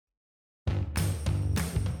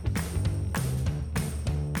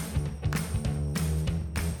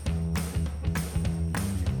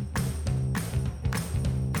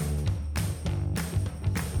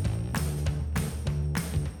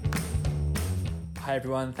Hi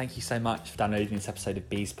everyone, thank you so much for downloading this episode of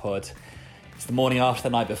Bees Pod. It's the morning after the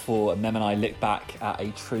night before, and Mem and I look back at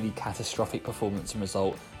a truly catastrophic performance and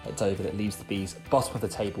result at Dover that leaves the Bees bottom of the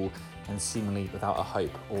table and seemingly without a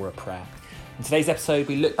hope or a prayer. In today's episode,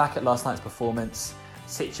 we look back at last night's performance,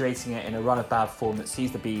 situating it in a run of bad form that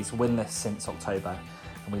sees the Bees winless since October,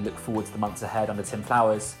 and we look forward to the months ahead under Tim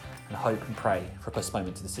Flowers and hope and pray for a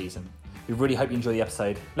postponement to the season. We really hope you enjoy the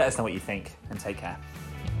episode. Let us know what you think and take care.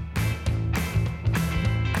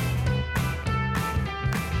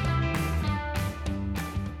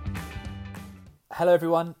 Hello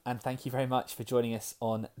everyone, and thank you very much for joining us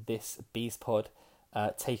on this Bees Pod,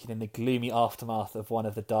 taken in the gloomy aftermath of one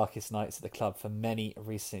of the darkest nights at the club for many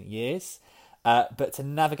recent years. But to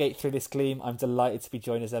navigate through this gloom, I'm delighted to be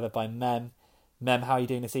joined as ever by Mem. Mem, how are you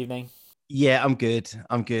doing this evening? Yeah, I'm good.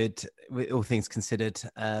 With all things considered.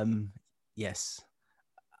 Yes,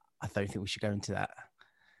 I don't think we should go into them.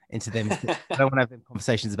 I don't want to have them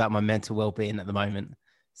conversations about my mental well-being at the moment,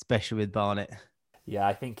 especially with Barnet. Yeah,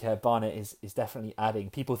 I think Barnet is definitely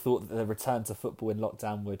adding. People thought that the return to football in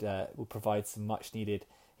lockdown would provide some much needed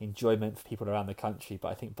enjoyment for people around the country, but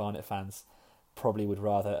I think Barnet fans probably would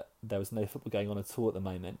rather there was no football going on at all at the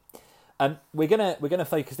moment. We're gonna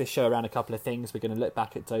focus this show around a couple of things. We're gonna look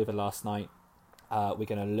back at Dover last night. We're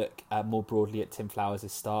gonna look more broadly at Tim Flowers'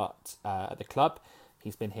 start at the club.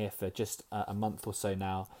 He's been here for just a month or so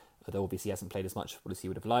now, although obviously he hasn't played as much football as he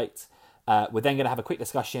would have liked. We're then going to have a quick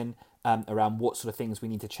discussion around what sort of things we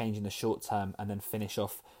need to change in the short term, and then finish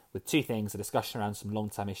off with two things: a discussion around some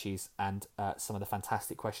long-term issues and some of the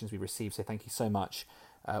fantastic questions we received. So thank you so much.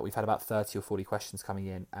 We've had about 30 or 40 questions coming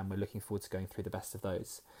in, and we're looking forward to going through the best of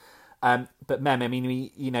those. But Mem, I mean,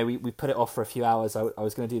 we put it off for a few hours. I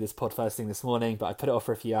was going to do this pod first thing this morning, but I put it off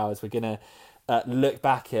for a few hours. We're going to look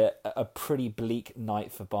back at a pretty bleak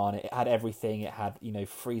night for Barnet. It had everything. It had,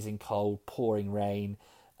 freezing cold, pouring rain.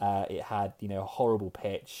 It had, a horrible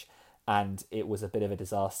pitch, and it was a bit of a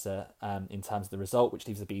disaster in terms of the result, which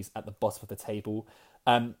leaves the Bees at the bottom of the table.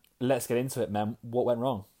 Let's get into it, Mem. What went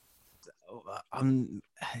wrong?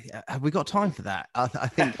 Have we got time for that?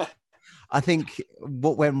 I think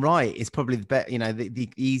what went right is probably the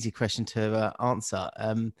easy question to answer.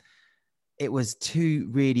 It was two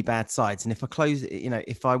really bad sides, and if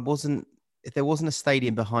there wasn't a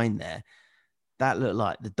stadium behind there, that looked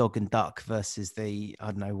like the dog and duck versus the, I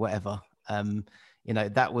don't know, whatever.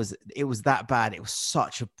 It was that bad. It was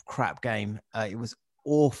such a crap game. It was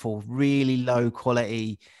awful, really low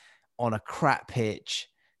quality on a crap pitch,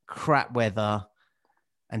 crap weather,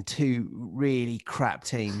 and two really crap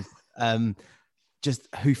teams. Just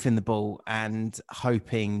hoofing the ball and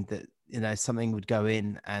hoping that, something would go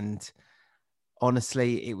in. And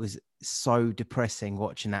honestly, it was so depressing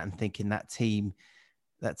watching that and thinking that team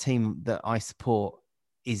that I support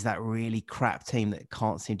is that really crap team that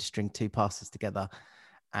can't seem to string two passes together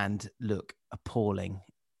and look appalling.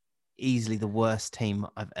 Easily the worst team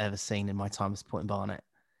I've ever seen in my time supporting Barnet.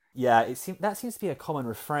 Yeah, that seems to be a common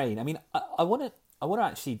refrain. I mean, I want to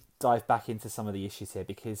actually dive back into some of the issues here,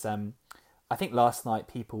 because I think last night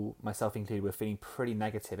people, myself included, were feeling pretty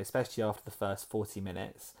negative, especially after the first 40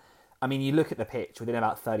 minutes. I mean, you look at the pitch, within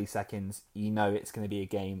about 30 seconds, it's going to be a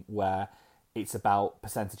game where it's about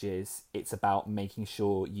percentages, it's about making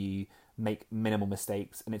sure you make minimal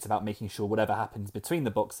mistakes, and it's about making sure whatever happens between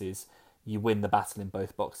the boxes, you win the battle in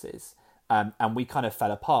both boxes. And we kind of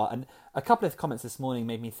fell apart. And a couple of comments this morning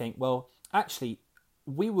made me think, well, actually,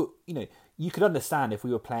 we were, you could understand if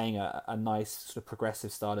we were playing a nice sort of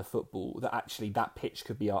progressive style of football, that actually that pitch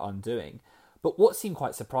could be our undoing. But what seemed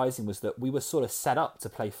quite surprising was that we were sort of set up to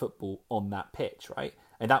play football on that pitch, right?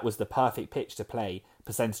 And that was the perfect pitch to play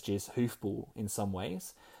percentages hoofball in some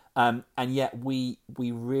ways. And yet we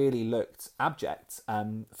really looked abject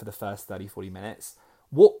for the first 30, 40 minutes.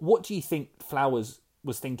 What do you think Flowers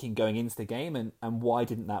was thinking going into the game, and why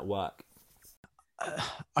didn't that work?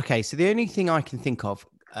 Okay, so the only thing I can think of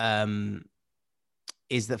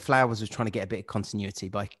is that Flowers was trying to get a bit of continuity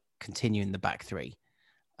by continuing the back three.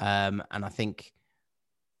 And I think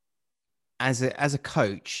as a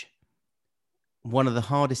coach, one of the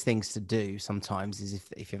hardest things to do sometimes is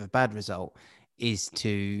if you have a bad result is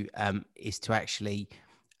to actually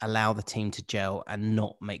allow the team to gel and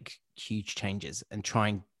not make huge changes and try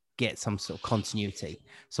and get some sort of continuity.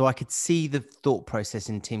 So I could see the thought process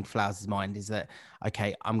in Tim Flowers' mind is that,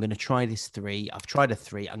 okay, I'm going to try this three. I've tried a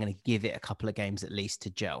three. I'm going to give it a couple of games at least to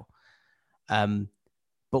gel. But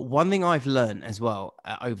one thing I've learned as well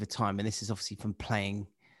over time, and this is obviously from playing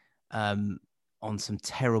on some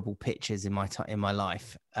terrible pitches in my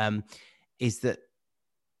life, is that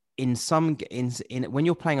in some in when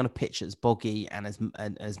you're playing on a pitch that's boggy and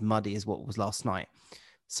as muddy as what was last night,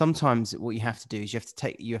 sometimes what you have to do is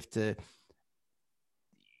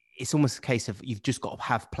it's almost a case of you've just got to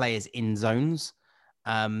have players in zones,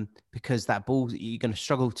 because that ball, you're going to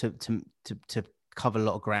struggle to cover a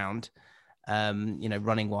lot of ground,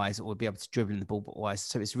 running wise, or be able to dribble in the ball wise.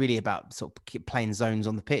 So it's really about sort of playing zones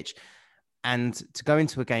on the pitch. And to go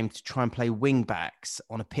into a game to try and play wing backs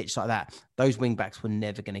on a pitch like that, those wing backs were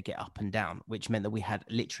never going to get up and down, which meant that we had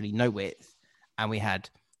literally no width, and we had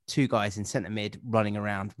two guys in centre mid running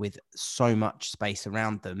around with so much space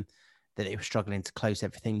around them that they were struggling to close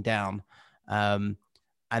everything down. And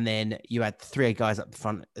then you had three guys up the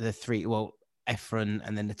front, Efren,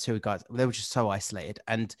 and then the two guys, they were just so isolated,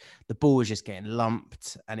 and the ball was just getting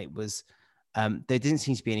lumped, and it was, there didn't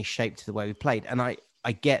seem to be any shape to the way we played. And I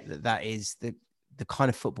get that is the kind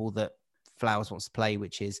of football that Flowers wants to play,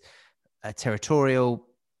 which is territorial,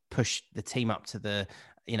 push the team up to the,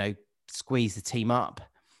 squeeze the team up,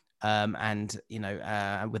 and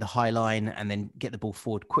with a high line, and then get the ball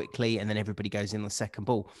forward quickly, and then everybody goes in the second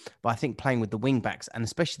ball. But I think playing with the wing backs, and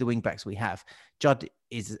especially the wing backs we have, Judd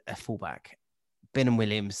is a fullback, Ben and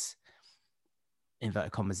Williams,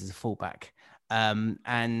 inverted commas, is a fullback,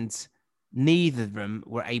 and neither of them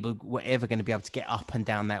were ever going to be able to get up and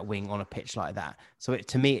down that wing on a pitch like that. So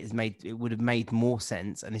to me, it would have made more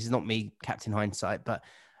sense. And this is not me, Captain Hindsight, but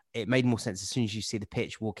it made more sense as soon as you see the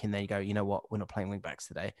pitch, walk in there, you go, you know what, we're not playing wing backs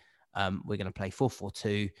today. We're going to play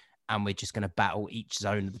 4-4-2, and we're just going to battle each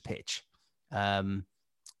zone of the pitch.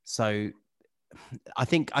 So I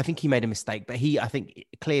think he made a mistake, but I think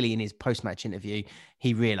clearly in his post-match interview,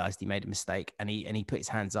 he realised he made a mistake, and he put his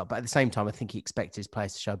hands up. But at the same time, I think he expected his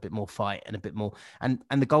players to show a bit more fight and a bit more. And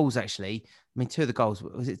the goals, actually, I mean, two of the goals,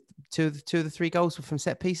 was it two of the three goals were from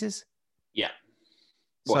set pieces? Yeah.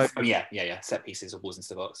 Well, so, yeah. Set pieces or balls into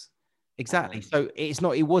the box. Exactly. So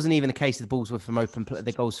it wasn't even a case of the balls were from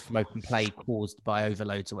the goals from open play caused by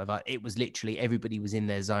overloads or whatever. It was literally everybody was in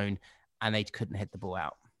their zone and they couldn't hit the ball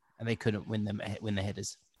out, and they couldn't win the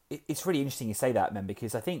headers. It's really interesting you say that, man,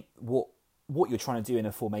 because I think what you're trying to do in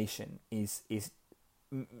a formation is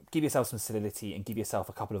give yourself some solidity and give yourself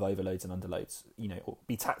a couple of overloads and underloads, or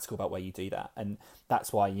be tactical about where you do that. And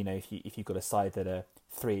that's why, if you've got a side that are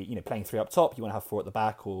playing three up top, you want to have four at the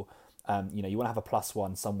back, or you want to have a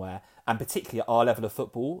 +1 somewhere. And particularly at our level of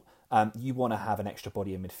football, you want to have an extra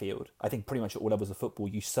body in midfield. I think pretty much at all levels of football,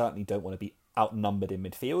 you certainly don't want to be outnumbered in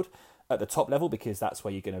midfield at the top level, because that's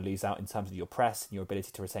where you're going to lose out in terms of your press and your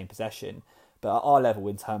ability to retain possession. But at our level,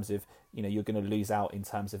 in terms of, you're going to lose out in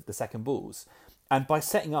terms of the second balls. And by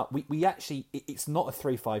setting up, we actually, it's not a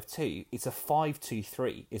 3-5-2, it's a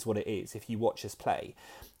 5-2-3 is what it is if you watch us play.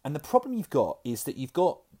 And the problem you've got is that you've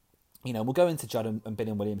got, we'll go into Judd and Ben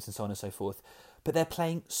and Williams and so on and so forth, but they're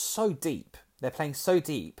playing so deep. They're playing so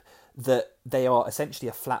deep that they are essentially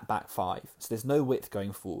a flat back five. So there's no width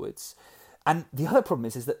going forwards. And the other problem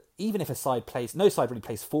is that even if no side really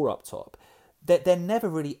plays four up top, they're never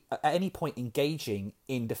really at any point engaging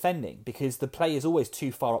in defending, because the play is always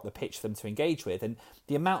too far up the pitch for them to engage with. And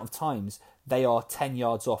the amount of times they are 10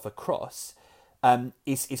 yards off a cross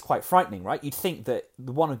is quite frightening, right? You'd think that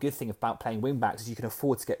the one good thing about playing wing backs is you can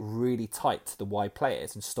afford to get really tight to the wide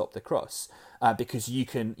players and stop the cross, because you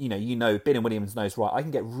can, Ben and Williams knows, right, I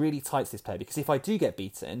can get really tight to this player, because if I do get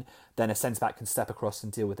beaten, then a centre-back can step across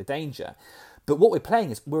and deal with the danger. But what we're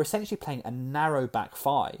playing is we're essentially playing a narrow back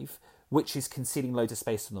five, which is conceding loads of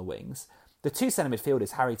space on the wings. The two centre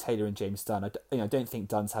midfielders, Harry Taylor and James Dunn, I don't think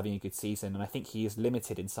Dunn's having a good season, and I think he is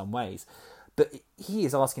limited in some ways. But he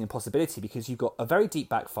is asking a possibility, because you've got a very deep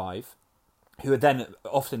back five, who are then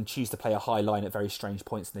often choose to play a high line at very strange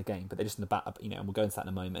points in the game, but they're just in the back, and we'll go into that in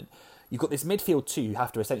a moment. You've got this midfield two who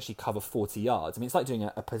have to essentially cover 40 yards. I mean, it's like doing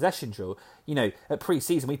a possession drill. At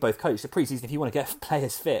pre-season, we both coached. At pre-season, if you want to get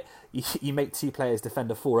players fit, you make two players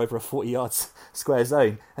defend a four over a 40 yards square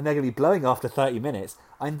zone, and they're going to be blowing after 30 minutes.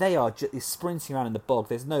 And they are just sprinting around in the bog.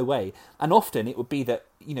 There's no way. And often it would be that,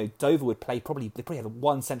 Dover would play, they probably have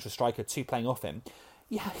one central striker, two playing off him.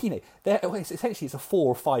 Yeah, essentially it's a 4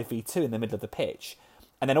 or 5v2 in the middle of the pitch.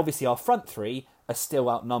 And then obviously our front three are still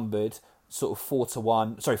outnumbered, sort of 4-3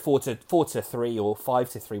 or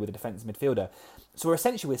 5-3 with a defensive midfielder. So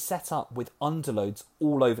we're set up with underloads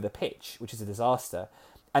all over the pitch, which is a disaster.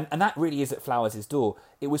 And that really is at Flowers' door.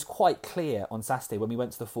 It was quite clear on Saturday when we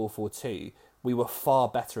went to the 4-4-2, we were far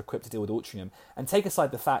better equipped to deal with Altrincham. And take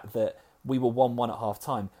aside the fact that we were 1-1 at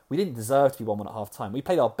half-time. We didn't deserve to be 1-1 at half-time. We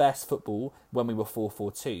played our best football when we were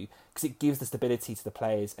 4-4-2 because it gives the stability to the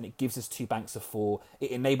players and it gives us two banks of four.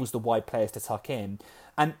 It enables the wide players to tuck in.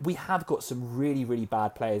 And we have got some really, really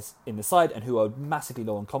bad players in the side and who are massively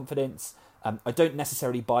low on confidence. I don't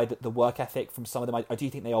necessarily buy the work ethic from some of them. I do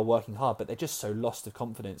think they are working hard, but they're just so lost of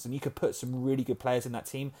confidence. And you could put some really good players in that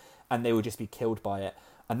team and they will just be killed by it.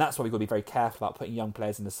 And that's why we've got to be very careful about putting young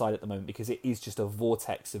players in the side at the moment, because it is just a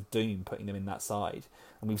vortex of doom putting them in that side.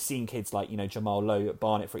 And we've seen kids like, Jamal Lowe at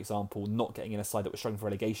Barnet, for example, not getting in a side that was struggling for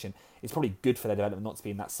relegation. It's probably good for their development not to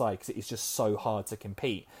be in that side because it is just so hard to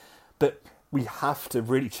compete. But we have to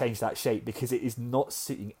really change that shape because it is not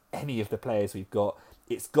suiting any of the players we've got.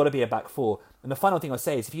 It's got to be a back four. And the final thing I'll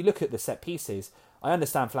say is if you look at the set pieces, I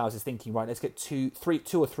understand Flowers is thinking, right, let's get two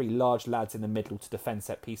or three large lads in the middle to defend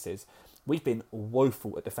set pieces. We've been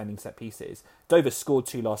woeful at defending set pieces. Dover scored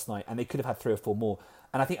 2 last night and they could have had 3 or 4 more.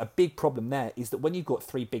 And I think a big problem there is that when you've got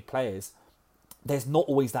 3 big players, there's not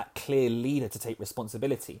always that clear leader to take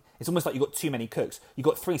responsibility. It's almost like you've got too many cooks. You've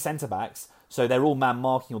got 3 centre-backs, so they're all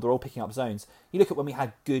man-marking or they're all picking up zones. You look at when we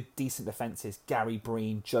had good, decent defences, Gary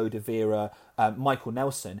Breen, Joe De Vera, Michael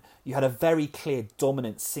Nelson, you had a very clear,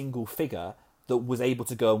 dominant single figure that was able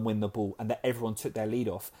to go and win the ball and that everyone took their lead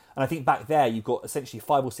off. And I think back there, you've got essentially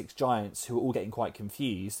 5 or 6 giants who are all getting quite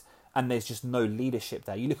confused and there's just no leadership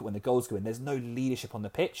there. You look at when the goals go in, there's no leadership on the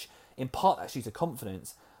pitch. In part, that's due to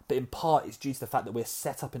confidence, but in part, it's due to the fact that we're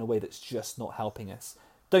set up in a way that's just not helping us.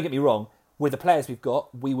 Don't get me wrong, with the players we've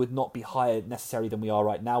got, we would not be higher necessarily than we are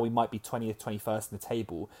right now. We might be 20th, 21st in the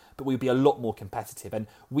table, but we'd be a lot more competitive. And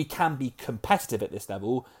we can be competitive at this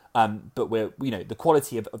level, but we're, the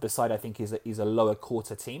quality of the side, I think, is a lower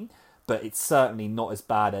quarter team, but it's certainly not as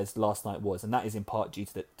bad as last night was. And that is in part due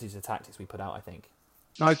to the tactics we put out, I think.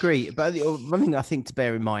 I agree. But one thing I think to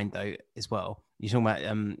bear in mind, though, as well, you're talking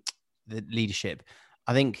about the leadership.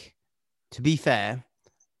 I think, to be fair,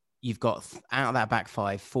 you've got out of that back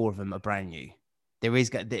 5, 4 of them are brand new. There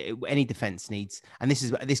is any defense needs, and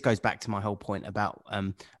this goes back to my whole point about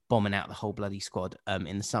bombing out the whole bloody squad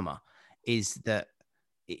in the summer. Is that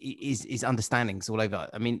is understandings all over.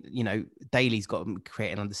 I mean, Daly's got to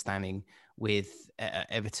create an understanding with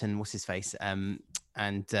Everton. What's his face? And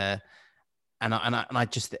I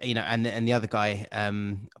just and the other guy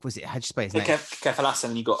was it? How'd you spell his name? Kefalas,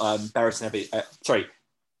 and you got Berreton.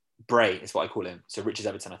 Bray is what I call him. So Richard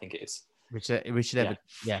Everton, I think it is. Richard Everton.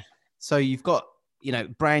 Yeah. So you've got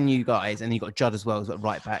brand new guys, and you've got Judd as well as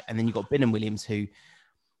right back, and then you've got Bingham Williams, who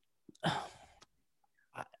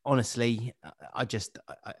honestly, I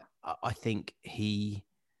think he's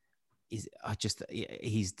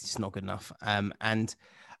just not good enough. And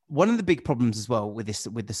one of the big problems as well with the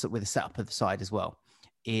setup of the side as well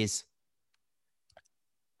is,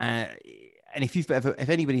 and if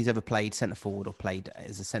anybody's ever played centre forward or played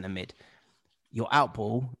as a centre mid, your out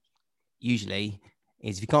ball usually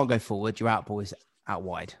is, if you can't go forward, your out ball is out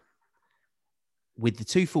wide. With the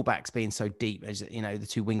 2 fullbacks being so deep, as the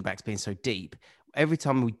 2 wing backs being so deep, every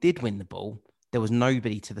time we did win the ball, there was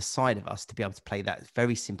nobody to the side of us to be able to play that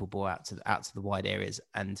very simple ball out to the wide areas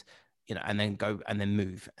and then go and then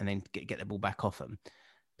move and then get the ball back off them,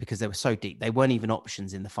 because they were so deep. They weren't even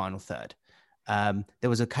options in the final third. There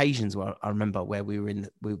was occasions where I remember where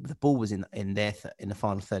the ball was in the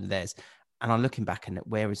final third of theirs, and I'm looking back and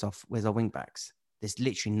where's our wing backs? There's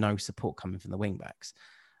literally no support coming from the wing backs.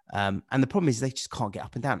 And the problem is they just can't get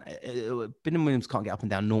up and down. Bingham Williams can't get up and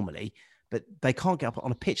down normally, but they can't get up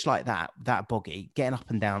on a pitch like that boggy. Getting up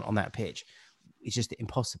and down on that pitch is just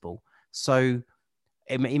impossible. So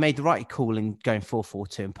he made the right call in going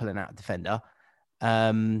 4-4-2 and pulling out a defender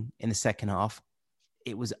in the second half.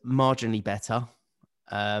 It was marginally better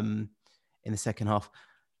in the second half.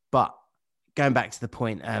 But going back to the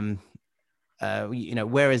point,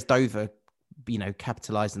 whereas Dover,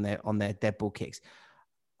 capitalised on their dead ball kicks,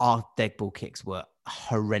 our dead ball kicks were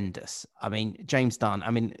horrendous. I mean, James Dunn,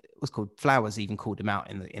 what's called Flowers even called him out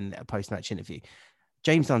in the post-match interview.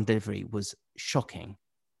 James Dunn delivery was shocking,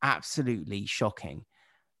 absolutely shocking.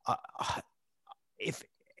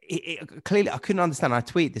 Clearly, I couldn't understand. I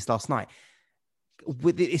tweeted this last night.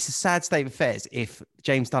 It's a sad state of affairs if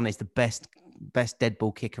James Dunn is the best dead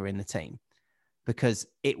ball kicker in the team, because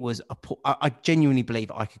it was I genuinely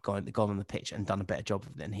believe I could go on the pitch and done a better job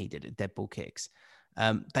than he did at dead ball kicks.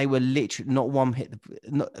 They were literally not one hit,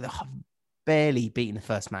 barely beating the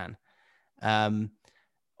first man.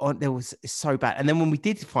 There was so bad. And then when we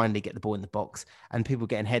did finally get the ball in the box and people were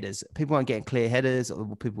getting headers, people weren't getting clear headers,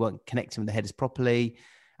 or people weren't connecting with the headers properly.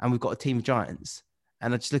 And we've got a team of giants.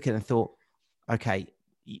 And I just looked at it and thought, okay,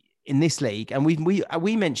 in this league, and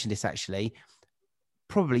we mentioned this actually,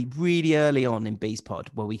 probably really early on in Bees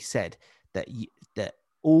Pod where we said that that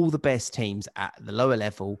all the best teams at the lower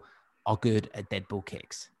level are good at dead ball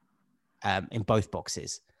kicks in both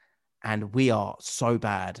boxes. And we are so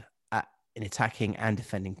bad in attacking and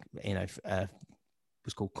defending,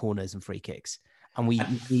 what's called corners and free kicks. And we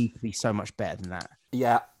need to be so much better than that.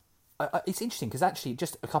 Yeah. It's interesting because actually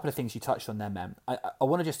just a couple of things you touched on there, Mem. I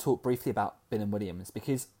want to just talk briefly about Billen Williams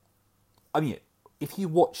because, I mean, if you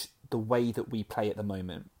watch the way that we play at the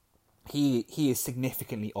moment, he is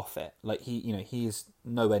significantly off it. Like he is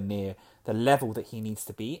nowhere near the level that he needs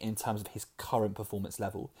to be in terms of his current performance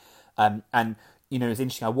level. And it's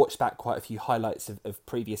interesting. I watched back quite a few highlights of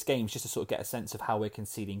previous games just to sort of get a sense of how we're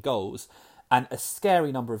conceding goals. And a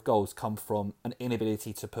scary number of goals come from an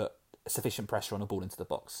inability to put sufficient pressure on a ball into the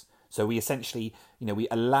box. So we essentially, we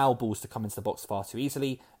allow balls to come into the box far too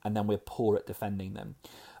easily, and then we're poor at defending them.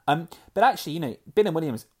 But actually, Billen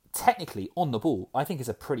Williams, technically on the ball, I think is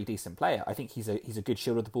a pretty decent player. I think he's a good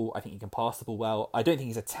shield of the ball. I think he can pass the ball well. I don't think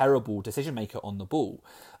he's a terrible decision maker on the ball.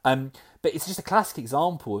 But it's just a classic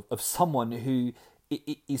example of someone who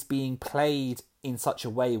is being played in such a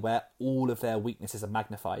way where all of their weaknesses are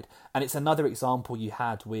magnified. And it's another example you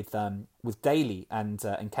had with Daly and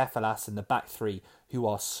Kefalas and the back three who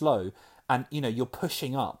are slow. And you're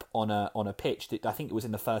pushing up on a pitch that I think it was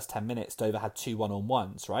in the first 10 minutes. Dover had 2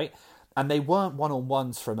 1-on-1s, right? And they weren't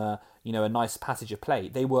 1-on-1s from a nice passage of play.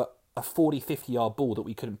 They were a 40-50 yard ball that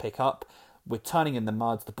we couldn't pick up. We're turning in the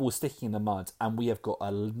mud, the ball's sticking in the mud, and we have got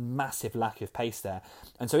a massive lack of pace there.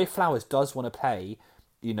 And so if Flowers does want to play,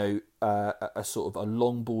 a sort of a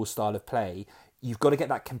long ball style of play, you've got to get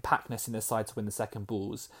that compactness in the side to win the second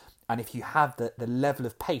balls. And if you have the level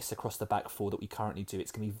of pace across the back four that we currently do,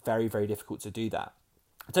 it's going to be very, very difficult to do that.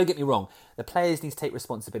 Don't get me wrong, the players need to take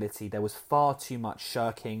responsibility. There was far too much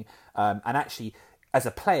shirking. And actually, as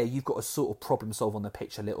a player, you've got to sort of problem solve on the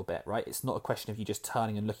pitch a little bit, right? It's not a question of you just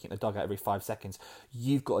turning and looking at the dugout every 5 seconds.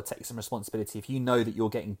 You've got to take some responsibility. If you know that you're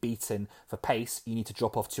getting beaten for pace, you need to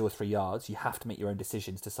drop off 2 or 3 yards. You have to make your own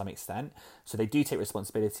decisions to some extent. So they do take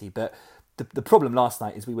responsibility. But the problem last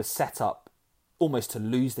night is we were set up almost to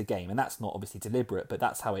lose the game. And that's not obviously deliberate, but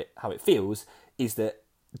that's how it feels, is that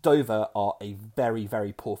Dover are a very,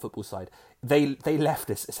 very poor football side. They left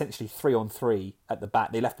us essentially 3-on-3 at the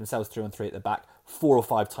back. They left themselves 3-on-3 at the back 4 or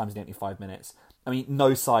 5 times in only 5 minutes. I mean,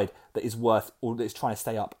 no side that is worth or that is trying to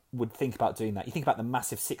stay up would think about doing that. You think about the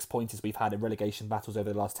massive 6-pointers we've had in relegation battles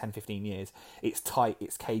over the last 10, 15 years. It's tight,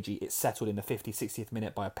 it's cagey, it's settled in the 50th, 60th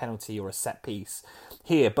minute by a penalty or a set piece.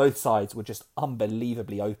 Here, both sides were just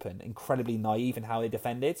unbelievably open, incredibly naive in how they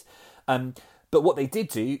defended. But what they did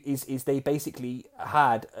do is they basically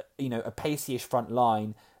had, a pacey-ish front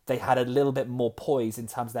line. They had a little bit more poise in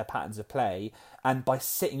terms of their patterns of play. And by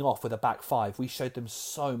sitting off with a back five, we showed them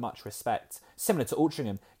so much respect. Similar to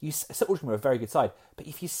Altrincham. Altrincham are a very good side. But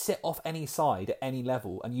if you sit off any side at any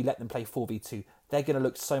level and you let them play 4v2, they're going to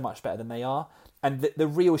look so much better than they are. And the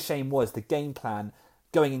real shame was the game plan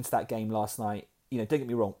going into that game last night. Don't get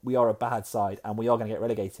me wrong, we are a bad side and we are going to get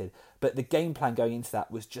relegated. But the game plan going into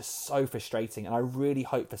that was just so frustrating. And I really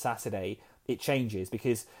hope for Saturday it changes,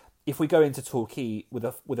 because if we go into Torquay with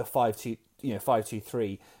a 5-2,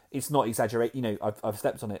 5-2-3, it's not exaggerate. I've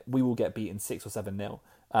stepped on it. We will get beaten 6 or 7-0,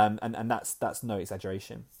 and that's no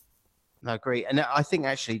exaggeration. I agree, and I think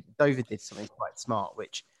actually Dover did something quite smart,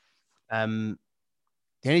 which the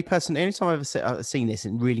only time I've ever seen this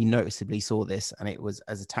and really noticeably saw this, and it was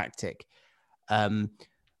as a tactic. I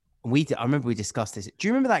remember we discussed this. Do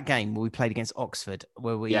you remember that game where we played against Oxford?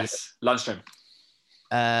 Yes, lunchtime.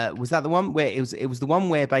 Was that the one where it was the one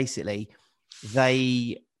where basically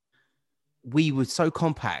we were so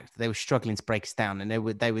compact, they were struggling to break us down, and they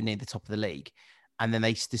were near the top of the league, and then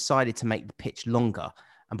they decided to make the pitch longer.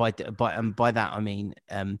 And by that I mean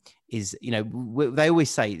they always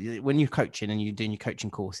say when you're coaching and you're doing your coaching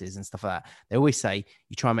courses and stuff like that, they always say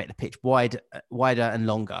you try and make the pitch wider and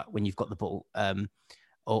longer when you've got the ball,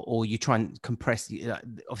 or you try and compress.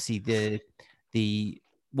 Obviously,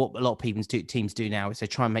 what a lot of teams do now is they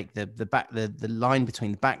try and make the line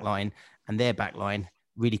between the back line and their back line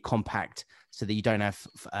really compact, so that you don't have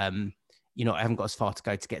haven't got as far to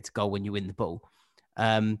go to get to goal when you win the ball.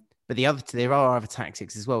 But there are other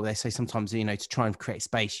tactics as well. They say sometimes, to try and create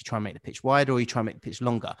space, you try and make the pitch wider or you try and make the pitch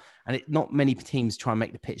longer. And not many teams try and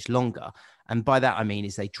make the pitch longer. And by that, I mean,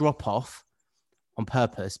 is they drop off on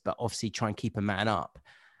purpose, but obviously try and keep a man up.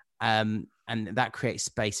 And that creates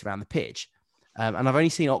space around the pitch. And I've only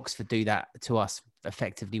seen Oxford do that to us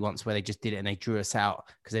effectively once, where they just did it and they drew us out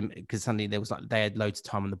because suddenly they had loads of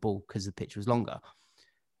time on the ball because the pitch was longer.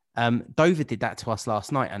 Dover did that to us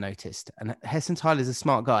last night, I noticed. And Hesson Tyler's a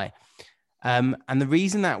smart guy. And the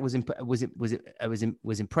reason that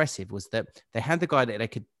was impressive was that they had the guy that they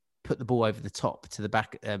could put the ball over the top to the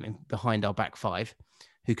back behind our back five,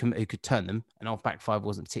 who could turn them, and our back five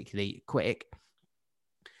wasn't particularly quick.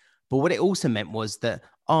 But what it also meant was that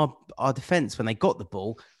our defense, when they got the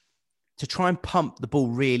ball, to try and pump the ball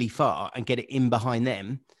really far and get it in behind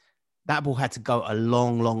them, that ball had to go a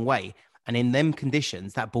long, long way. And in them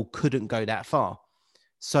conditions, that ball couldn't go that far.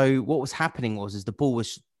 So what was happening was the ball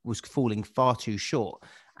was falling far too short,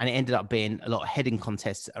 and it ended up being a lot of heading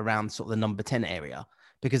contests around sort of the number 10 area,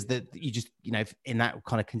 because you just, in that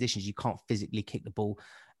kind of conditions, you can't physically kick the ball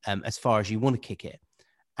as far as you want to kick it.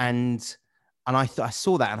 And I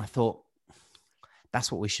saw that and I thought,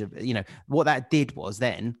 that's what we should, what that did was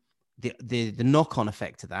then the knock-on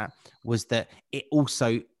effect of that was that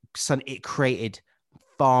it created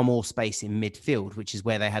far more space in midfield, which is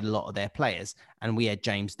where they had a lot of their players. And we had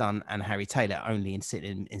James Dunn and Harry Taylor only in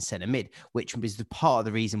centre mid, which was the part of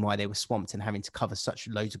the reason why they were swamped and having to cover such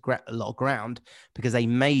a lot of ground, because they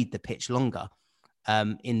made the pitch longer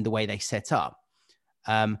in the way they set up.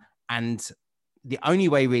 And the only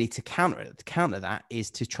way really to counter that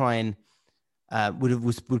is to try and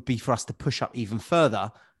would be for us to push up even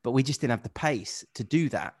further, but we just didn't have the pace to do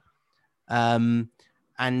that.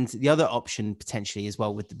 And the other option potentially as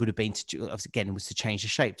well would have been to change the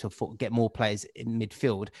shape to get more players in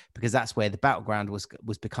midfield, because that's where the battleground was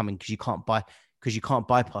becoming, because you can't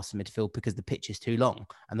bypass the midfield because the pitch is too long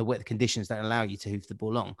and the weather conditions don't allow you to hoof the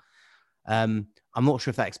ball long. I'm not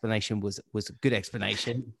sure if that explanation was a good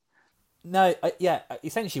explanation. No,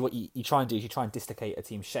 essentially what you try and do is you try and dislocate a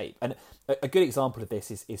team's shape. And a good example of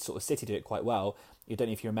this is sort of City do it quite well. You don't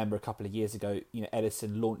know if you remember a couple of years ago,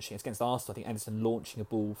 Ederson launching against Arsenal. I think Ederson launching a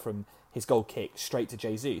ball from his goal kick straight to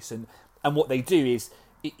Jesus. And what they do is,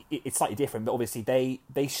 it's slightly different, but obviously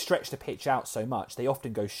they stretch the pitch out so much. They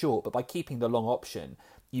often go short, but by keeping the long option,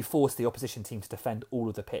 you force the opposition team to defend all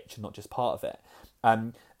of the pitch and not just part of it.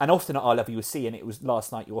 And often at our level, you will see, and it was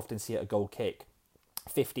last night, you often see at a goal kick,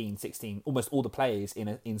 15, 16, almost all the players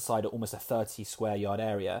inside almost a 30 square yard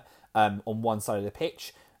area on one side of the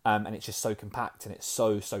pitch. And it's just so compact and it's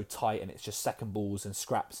so tight, and it's just second balls and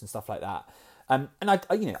scraps and stuff like that. And I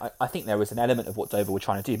think there was an element of what Dover were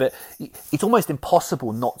trying to do, but it's almost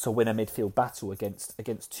impossible not to win a midfield battle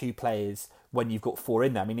against two players when you've got four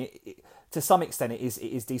in there. I mean, to some extent it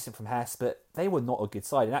is decent from Hess, but they were not a good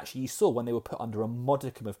side. And actually, you saw when they were put under a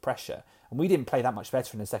modicum of pressure, and we didn't play that much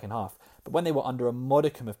better in the second half, but when they were under a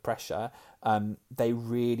modicum of pressure, they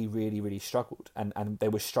really, really, really struggled, and they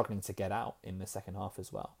were struggling to get out in the second half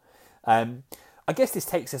as well. I guess this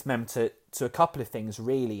takes us, Mem, to a couple of things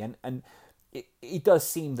really, and it does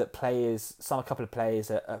seem that a couple of players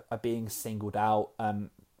are being singled out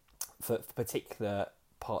for particular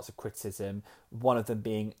parts of criticism. One of them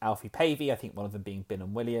being Alfie Pavey, I think one of them being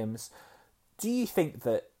Bingham Williams. Do you think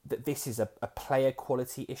that this is a player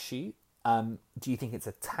quality issue? Do you think it's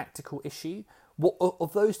a tactical issue? What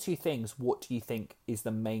of those two things, what do you think is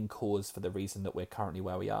the main cause for the reason that we're currently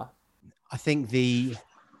where we are? I think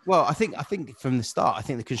from the start, I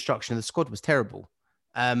think the construction of the squad was terrible.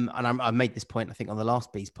 And I made this point, I think, on the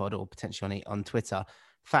last Bees pod, or potentially on Twitter.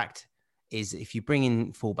 Fact is, if you bring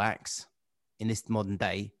in fullbacks in this modern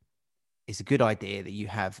day, it's a good idea that you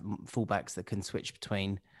have fullbacks that can switch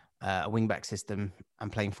between a wing-back system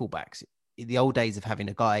and playing fullbacks. In the old days of having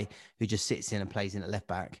a guy who just sits in and plays in at left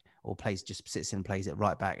back, or sits in and plays at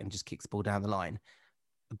right back and just kicks the ball down the line,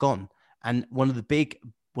 are gone. And one of the big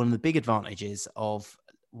advantages of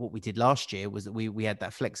what we did last year was that we had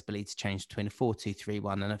that flexibility to change between a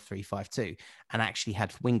 4-2-3-1 and a 3-5-2, and actually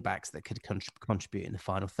had wing backs that could contribute in the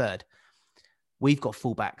final third. We've got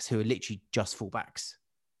fullbacks who are literally just fullbacks,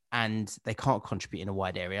 and they can't contribute in a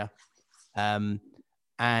wide area. And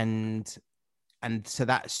so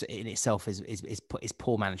that in itself is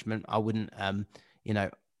poor management. I wouldn't,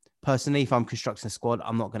 personally, if I'm constructing a squad,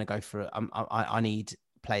 I'm not going to go for it. I need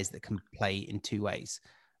players that can play in two ways.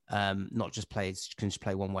 Not just players can just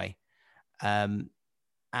play one way. And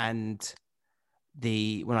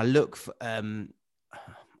when I look for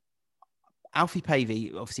Alfie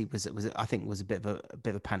Pavey, obviously was a bit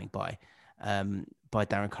of a panic buy by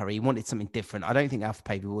Darren Curry. He wanted something different. I don't think Alfie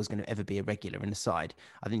Pavey was going to ever be a regular in the side.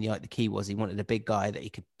 I think the key was he wanted a big guy that he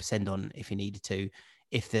could send on if he needed to.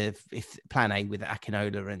 If plan A with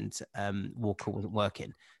Akinola and Walker wasn't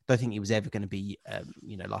working, don't think he was ever going to be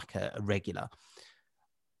like a regular.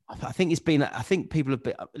 I think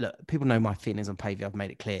people know my feelings on Pavey. I've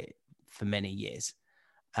made it clear for many years.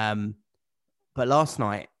 But last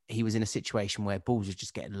night he was in a situation where balls were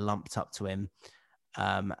just getting lumped up to him.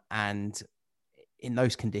 And in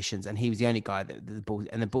those conditions, and he was the only guy that the ball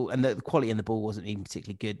and the quality in the ball wasn't even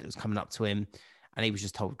particularly good. That was coming up to him, and he was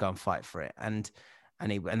just told go and fight for it. And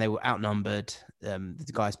they were outnumbered.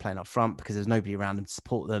 The guys playing up front because there was nobody around them to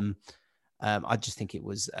support them. I just think it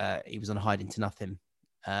was he was on a hiding to nothing.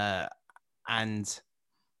 And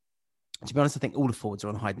to be honest, I think all the forwards are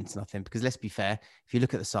on hiding to nothing because let's be fair, if you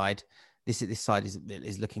look at the side, this side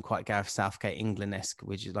is looking quite Gareth Southgate England-esque,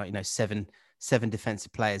 which is like, seven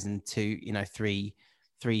defensive players and three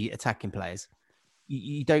attacking players.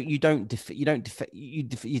 You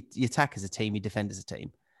attack as a team, you defend as a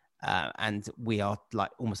team, and we are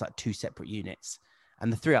like almost like two separate units.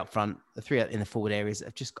 And the three up front, the three in the forward areas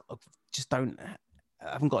have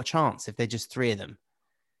haven't got a chance if they're just three of them.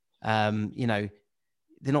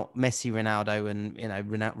 They're not Messi, Ronaldo, and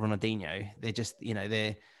Ronaldinho. They're just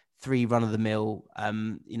they're three run-of-the-mill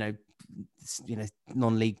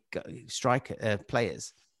non-league striker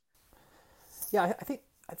players. Yeah, I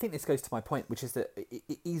think this goes to my point, which is that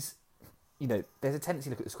it is, there's a tendency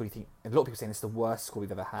to look at the squad. You think a lot of people saying it's the worst squad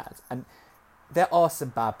we've ever had, and there are some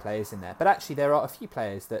bad players in there, but actually there are a few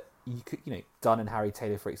players that you could, Dunn and Harry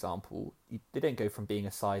Taylor, for example, they don't go from being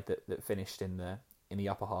a side that finished in the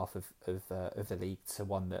upper half of the league to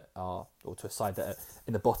one that are, or to a side that are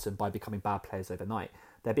in the bottom by becoming bad players overnight.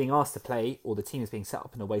 They're being asked to play, or the team is being set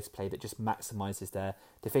up in a way to play that just maximises their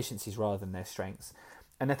deficiencies rather than their strengths.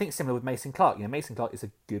 And I think similar with Mason Clark. Mason Clark is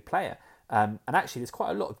a good player, and actually there's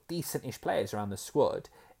quite a lot of decent-ish players around the squad.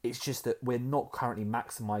 It's just that we're not currently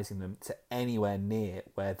maximising them to anywhere near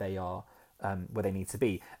where they are, where they need to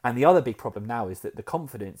be. And the other big problem now is that the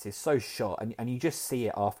confidence is so shot, and you just see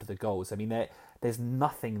it after the goals. I mean, there's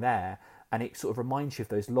nothing there, and it sort of reminds you of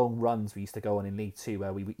those long runs we used to go on in League Two,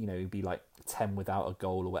 where we, we'd be like 10 without a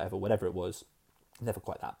goal or whatever it was. Never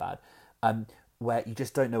quite that bad. Where you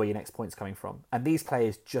just don't know where your next point's coming from. And these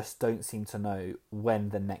players just don't seem to know when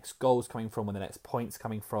the next goal's coming from, when the next point's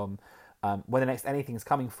coming from, when the next anything's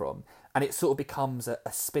coming from. And it sort of becomes a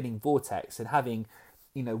spinning vortex. And having,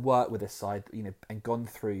 worked with a side, and gone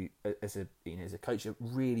through as a coach,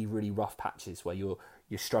 really, really rough patches where you're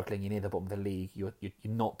struggling, you're near the bottom of the league, you're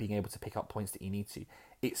not being able to pick up points that you need to.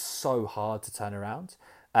 It's so hard to turn around.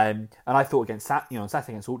 And I thought on Saturday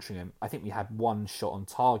against Altrincham, I think we had one shot on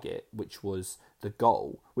target, which was the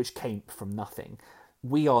goal, which came from nothing.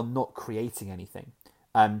 We are not creating anything.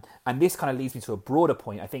 And this kind of leads me to a broader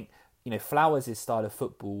point. I think, Flowers' style of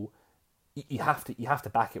football, you have to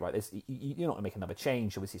back it, right? You're not going to make another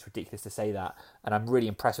change. Obviously, it's ridiculous to say that. And I'm really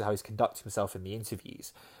impressed with how he's conducting himself in the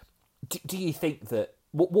interviews. Do you think that,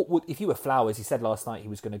 what would, if you were Flowers, he said last night he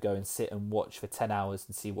was going to go and sit and watch for 10 hours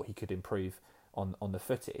and see what he could improve on the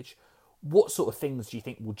footage. What sort of things do you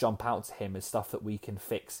think will jump out to him as stuff that we can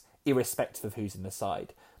fix, irrespective of who's in the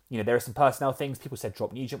side? There are some personnel things. People said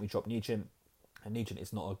drop Nugent. We dropped Nugent, and Nugent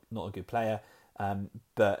is not a good player.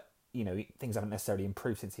 But things haven't necessarily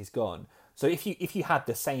improved since he's gone. So if you had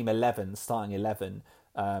the same starting 11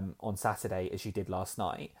 on Saturday as you did last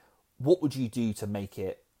night, what would you do to make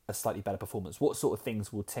it a slightly better performance? What sort of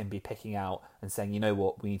things will Tim be picking out and saying,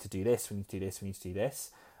 we need to do this, we need to do this, we need to do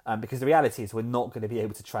this? Because the reality is we're not going to be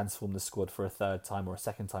able to transform the squad for a third time or a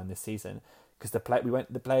second time this season because the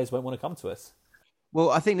players won't want to come to us. Well,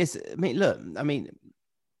 I think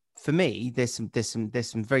for me, there's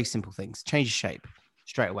some very simple things. Change of shape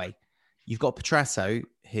straight away. You've got Petrasso,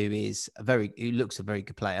 who looks a very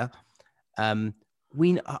good player.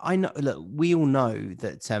 We all know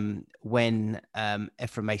that when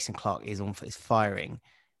Ephraim Mason Clark is firing,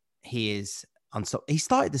 he is unstoppable. He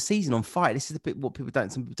started the season on fire. This is what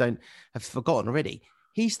some people don't have forgotten already.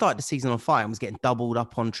 He started the season on fire and was getting doubled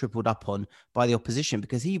up on, tripled up on by the opposition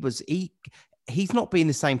because he's not been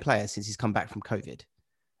the same player since he's come back from COVID.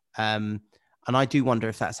 And I do wonder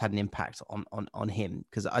if that's had an impact on him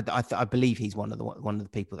because I believe he's one of the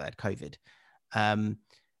people that had COVID.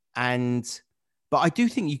 But I do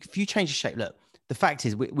think if you change the shape, look, the fact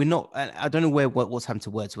is we're not. I don't know what's happened to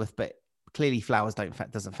Wordsworth, but clearly Flowers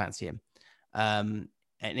doesn't fancy him. And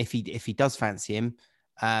if he does fancy him,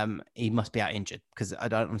 he must be out injured because I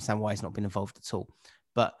don't understand why he's not been involved at all.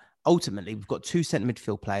 But ultimately, we've got two centre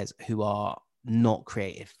midfield players who are not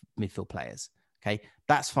creative midfield players. Okay,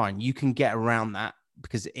 that's fine. You can get around that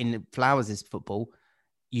because in Flowers' football,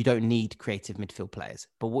 you don't need creative midfield players.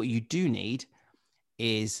 But what you do need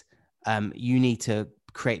is you need to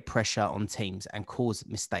create pressure on teams and cause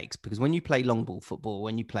mistakes because when you play long ball football,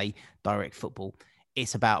 when you play direct football,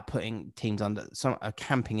 it's about putting teams under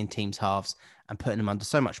camping in teams' halves and putting them under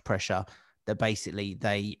so much pressure that basically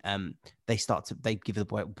they give the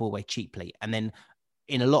ball away cheaply. And then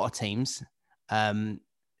in a lot of teams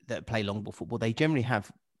that play long ball football, they generally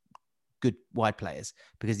have good wide players,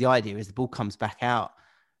 because the idea is the ball comes back out,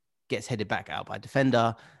 gets headed back out by a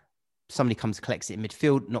defender. Somebody comes, collects it in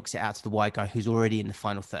midfield, knocks it out to the wide guy who's already in the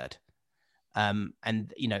final third. And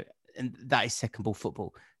that is second ball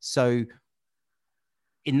football. So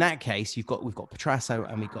in that case, we've got Petrasso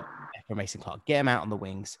and we've got Echo Mason Clark. Get them out on the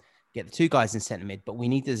wings, get the two guys in centre mid, but we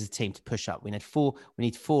need as a team to push up. We need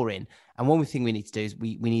four in. And one thing we need to do is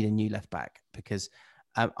we need a new left back, because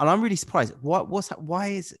and I'm really surprised. Why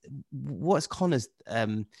is Connor's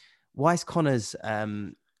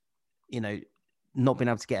not been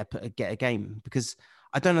able to get a game? Because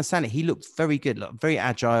I don't understand it. He looked very good, very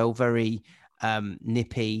agile, very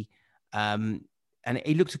nippy, and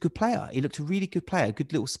he looked a good player. He looked a really good player, a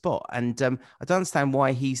good little spot. And I don't understand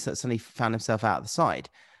why he's suddenly found himself out of the side.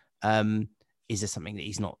 Is there something that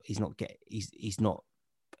he's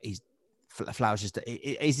Flowers just?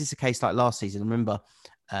 Is this a case like last season? I remember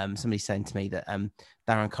somebody saying to me that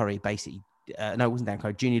Darren Curry basically, no, it wasn't Darren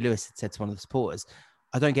Curry. Junior Lewis had said to one of the supporters,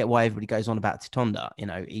 I don't get why everybody goes on about Tatonda.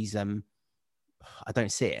 He's I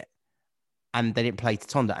don't see it. And they didn't play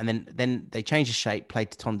Tatonda. And then they changed the shape,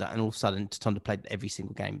 played Tatonda, and all of a sudden Tatonda played every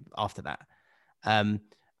single game after that. And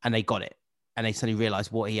they got it. And they suddenly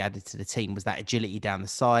realised what he added to the team was that agility down the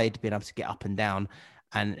side, being able to get up and down,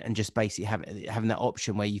 and just basically having that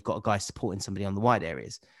option where you've got a guy supporting somebody on the wide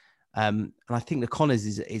areas. And I think the Connors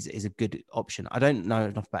is a good option. I don't know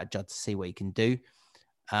enough about Judd to see what he can do.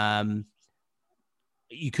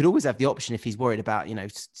 You could always have the option, if he's worried about,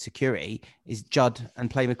 security, is Judd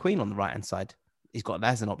and play McQueen on the right-hand side. He's got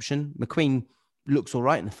that as an option. McQueen looks all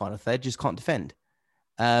right in the final third, just can't defend.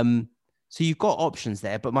 So you've got options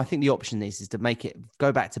there, but I think the option is to make it,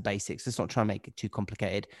 go back to basics. Let's not try and make it too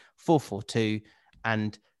complicated. 4-4-2,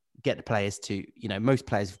 and get the players to, most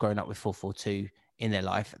players have grown up with 4-4-2 in their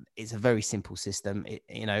life. It's a very simple system,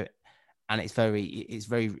 and it's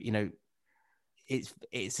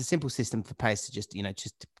a simple system for players to just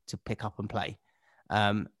to pick up and play.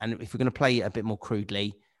 And if we're going to play a bit more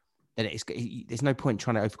crudely, then there's no point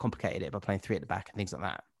trying to overcomplicate it by playing three at the back and things like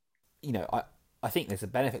that. I think there's a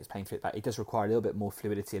benefit to playing three at the back. It does require a little bit more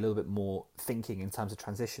fluidity, a little bit more thinking in terms of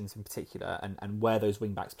transitions in particular, and where those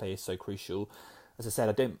wing backs play is so crucial. As I said,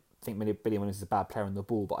 I don't think Billy Williams is a bad player on the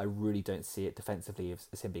ball, but I really don't see it defensively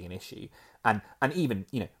as him being an issue. And even,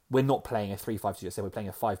 we're not playing a 3-5-2, I said we're playing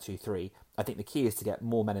a 5-2-3. I think the key is to get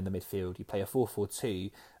more men in the midfield. You play a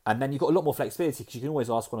 4-4-2, and then you've got a lot more flexibility, because you can always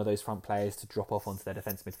ask one of those front players to drop off onto their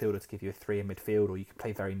defensive midfielder to give you a 3 in midfield, or you can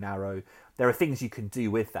play very narrow. There are things you can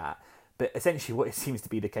do with that. But essentially what it seems to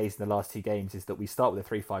be the case in the last 2 games is that we start with a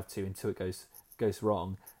 3-5-2 until it goes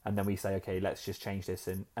wrong, and then we say, okay, let's just change this,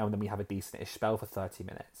 and then we have a decent-ish spell for 30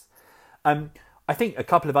 minutes. I think a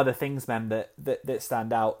couple of other things, man, that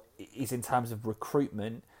stand out is in terms of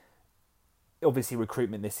recruitment. Obviously,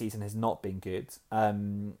 recruitment this season has not been good,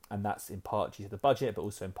 and that's in part due to the budget, but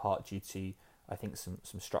also in part due to, I think, some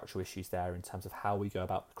structural issues there in terms of how we go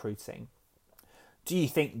about recruiting. Do you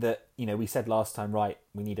think that, we said last time, right,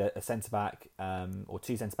 we need a centre-back or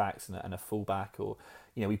 2 centre-backs and a full-back, or,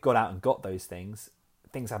 we've got out and got those things.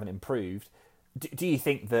 Things haven't improved. Do you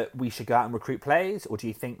think that we should go out and recruit players, or do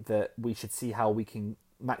you think that we should see how we can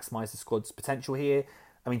maximise the squad's potential here?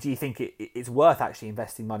 I mean, do you think it's worth actually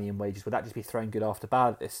investing money in wages? Would that just be throwing good after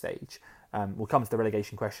bad at this stage? We'll come to the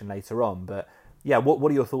relegation question later on. But yeah,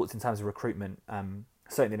 what are your thoughts in terms of recruitment,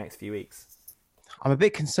 certainly the next few weeks? I'm a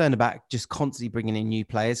bit concerned about just constantly bringing in new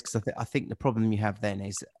players, because I think the problem you have then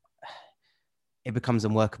is it becomes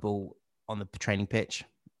unworkable on the training pitch.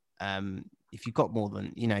 If you've got more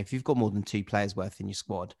than, if you've got more than 2 players worth in your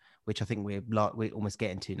squad, which I think we're almost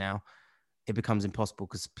getting to now, it becomes impossible,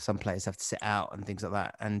 because some players have to sit out and things like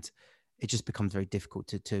that, and it just becomes very difficult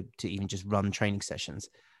to even just run training sessions.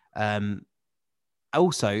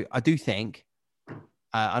 Also, I do think,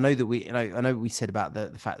 I know we said about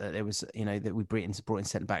the fact that there was, that we brought in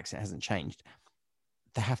centre backs, it hasn't changed.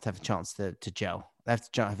 They have to have a chance to gel. They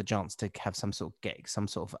have to have a chance to have some sort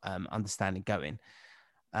of understanding going.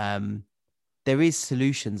 There is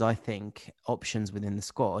solutions, I think, options within the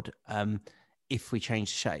squad. If we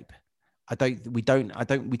change the shape, we don't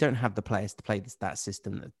have the players to play that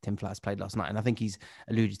system that Tim Flowers played last night. And I think he's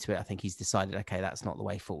alluded to it. I think he's decided, okay, that's not the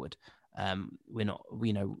way forward. We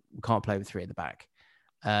can't play with 3 at the back.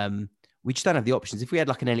 We just don't have the options. If we had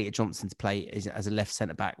like an Elliot Johnson to play as a left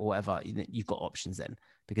centre back or whatever, you've got options then,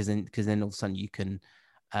 because then all of a sudden you can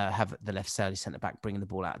have the left centre back bringing the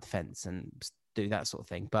ball out of defence and do that sort of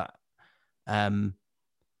thing. But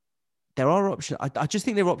there are options. I just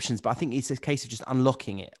think there are options, but I think it's a case of just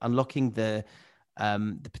unlocking the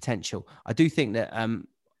potential. I do think that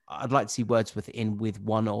I'd like to see Wordsworth in with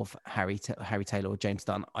one of Harry Taylor or James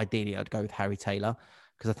Dunn. Ideally, I'd go with Harry Taylor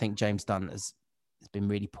because I think James Dunn has been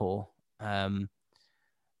really poor.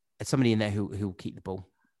 It's somebody in there who will keep the ball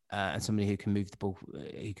and somebody who can move the ball,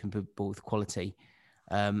 who can move the ball with quality.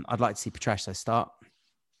 I'd like to see Petrasso start.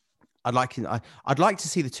 I'd like to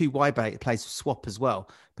see the two wide players swap as well,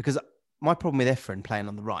 because my problem with Ephraim playing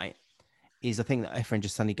on the right is I think that Ephraim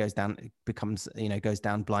just suddenly goes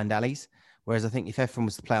down blind alleys. Whereas I think if Ephraim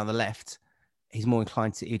was to play on the left, he's more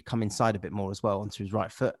inclined he'd come inside a bit more as well onto his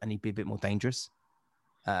right foot, and he'd be a bit more dangerous.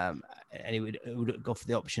 And it would go for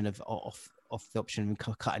the option of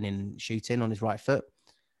cutting in and shooting on his right foot.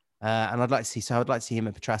 And I'd like to see him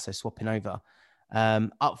and Petrasso swapping over.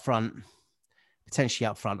 Up front, potentially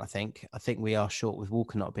up front, I think we are short with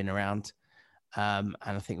Walker not being around. And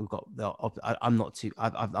I think we've got I'm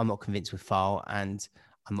not convinced with Fowle, and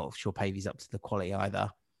I'm not sure Pavey's up to the quality either.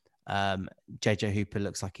 JJ Hooper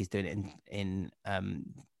looks like he's doing it in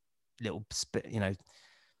little,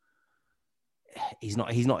 he's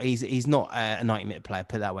not a 90-minute player,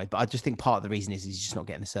 put it that way. But I just think part of the reason is he's just not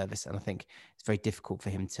getting the service, and I think it's very difficult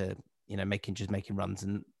for him to, making runs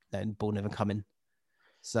and then ball never coming.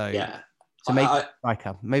 So yeah, so maybe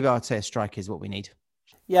striker. Maybe I'd say a striker is what we need.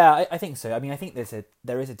 Yeah, I think so. I mean, I think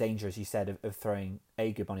there is a danger, as you said, of throwing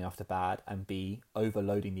A, good money after bad, and B,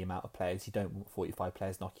 overloading the amount of players. You don't want 45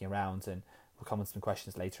 players knocking around, and we'll come on to some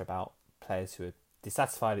questions later about players who are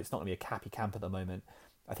dissatisfied. It's not going to be a happy camp at the moment.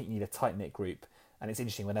 I think you need a tight-knit group, and it's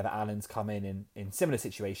interesting, whenever Alan's come in similar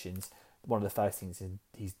situations, one of the first things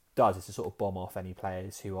he does is to sort of bomb off any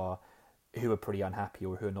players who are pretty unhappy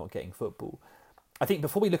or who are not getting football. I think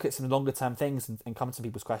before we look at some longer-term things and come to some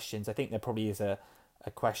people's questions, I think there probably is a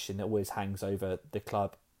question that always hangs over the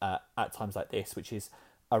club at times like this, which is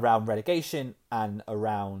around relegation and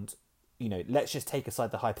around, let's just take aside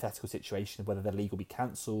the hypothetical situation of whether the league will be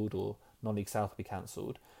cancelled or non-league south will be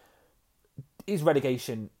cancelled. Is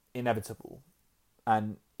relegation inevitable?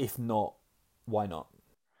 And if not, why not?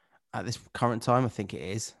 At this current time, I think it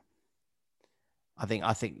is.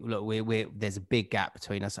 I think. Look, there's a big gap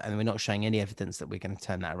between us, and we're not showing any evidence that we're going to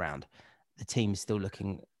turn that around. The team's still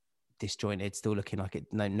looking disjointed, still looking like it.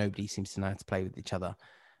 Nobody seems to know how to play with each other.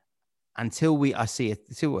 Until I see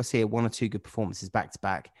a one or two good performances back to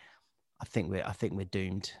back, I think we're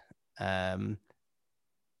doomed.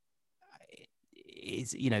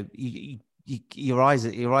 It's your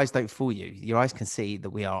eyes don't fool you. Your eyes can see that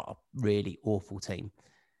we are a really awful team,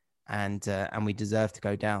 and we deserve to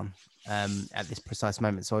go down at this precise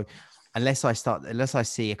moment. So unless I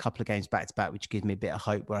see a couple of games back to back, which gives me a bit of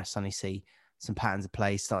hope, where I suddenly see some patterns of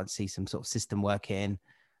play, starting to see some sort of system working,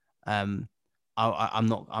 I'm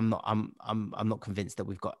not convinced that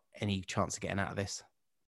we've got any chance of getting out of this.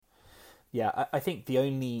 Yeah, I think the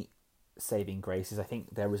only saving grace is I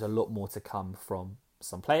think there is a lot more to come from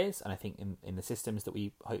some players, and I think in the systems that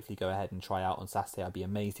we hopefully go ahead and try out on Saturday, I'd be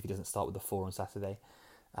amazed if he doesn't start with the 4 on Saturday.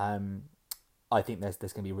 I think there's going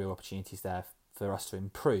to be real opportunities there for us to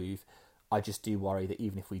improve. I just do worry that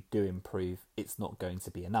even if we do improve, it's not going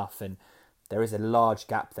to be enough, and there is a large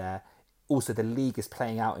gap there. Also, the league is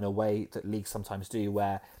playing out in a way that leagues sometimes do,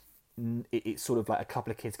 where it's sort of like a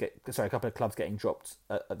couple of clubs getting dropped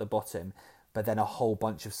at the bottom, but then a whole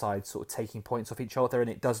bunch of sides sort of taking points off each other, and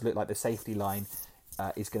it does look like the safety line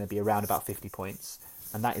is going to be around about 50 points,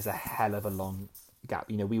 and that is a hell of a long gap.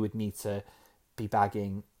 We would need to be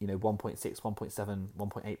bagging 1.6, 1.7,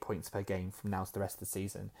 1.8 points per game from now to the rest of the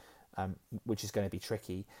season, which is going to be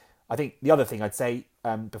tricky. I think the other thing I'd say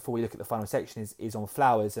before we look at the final section is on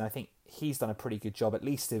Flowers, and I think he's done a pretty good job, at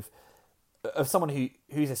least of someone who's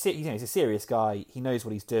he's a serious guy. He knows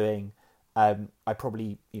what he's doing. I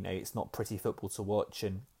probably it's not pretty football to watch,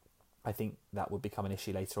 and I think that would become an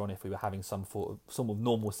issue later on if we were having some of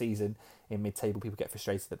normal season in mid-table. People get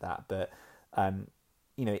frustrated at that, but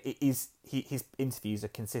his interviews are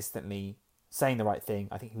consistently saying the right thing.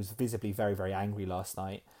 I think he was visibly very, very angry last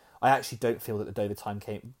night. I actually don't feel that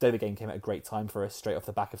the Dover game came at a great time for us straight off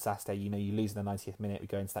the back of Saturday. You lose in the 90th minute, we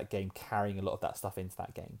go into that game carrying a lot of that stuff into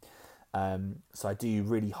that game. So I do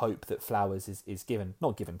really hope that Flowers is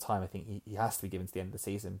not given time. I think he has to be given to the end of the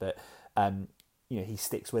season, but he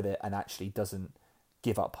sticks with it and actually doesn't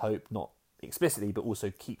give up hope, not explicitly, but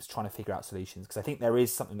also keeps trying to figure out solutions, because I think there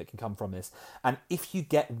is something that can come from this. And if you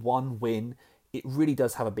get one win, it really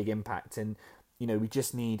does have a big impact. And we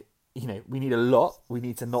just need we need a lot. We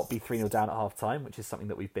need to not be 3-0 down at half time, which is something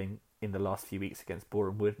that we've been in the last few weeks against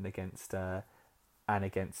Boreham Wood and against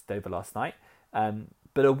Dover last night.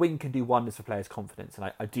 But a win can do wonders for players' confidence, and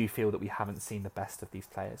I do feel that we haven't seen the best of these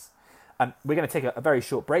players. We're going to take a very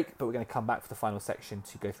short break, but we're going to come back for the final section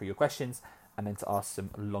to go through your questions, and then to ask some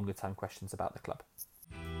longer term questions about the club.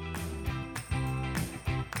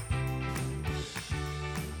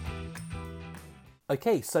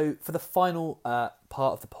 Okay, so for the final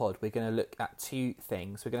part of the pod, we're going to look at two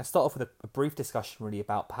things. We're going to start off with a brief discussion really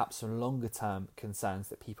about perhaps some longer term concerns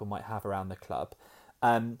that people might have around the club.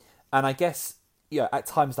 And I guess, at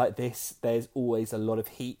times like this, there's always a lot of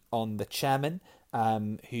heat on the chairman,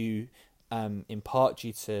 who, in part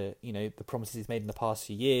due to, the promises he's made in the past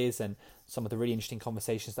few years and some of the really interesting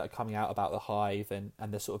conversations that are coming out about the Hive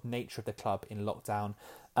and the sort of nature of the club in lockdown,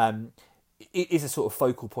 it is a sort of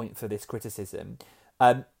focal point for this criticism.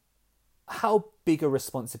 How big a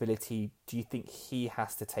responsibility do you think he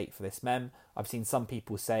has to take for this mem? I've seen some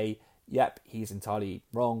people say, yep, he's entirely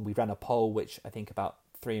wrong. We ran a poll, which I think about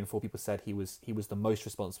 3 and 4 people said he was the most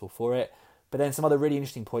responsible for it. But then some other really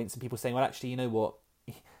interesting points and people saying, well, actually, you know what?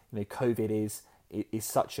 COVID is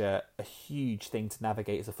such a huge thing to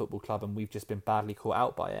navigate as a football club, and we've just been badly caught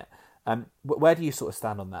out by it. Where do you sort of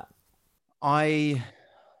stand on that? I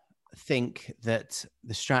think that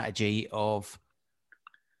the strategy of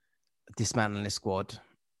dismantling the squad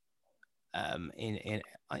in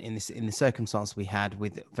the circumstance we had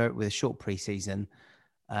with a short preseason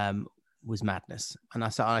was madness. And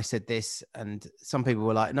I said this, and some people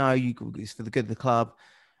were like, "No, it's for the good of the club."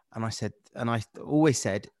 And I always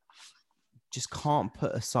said, just can't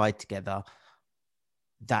put a side together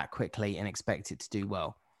that quickly and expect it to do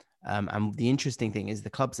well. And the interesting thing is the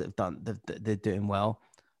clubs that have done they're doing well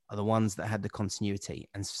are the ones that had the continuity.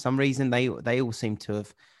 And for some reason, they all seem to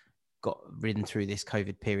have got ridden through this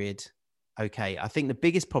COVID period okay. I think the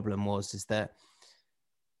biggest problem is that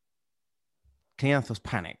Kleanthos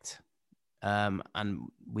panicked. And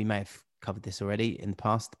we may have covered this already in the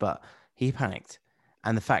past, but he panicked.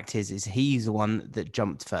 And the fact is he's the one that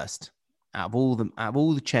jumped first. Out of all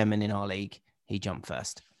the chairmen in our league, he jumped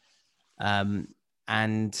first. And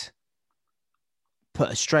put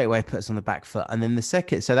us on the back foot. And then so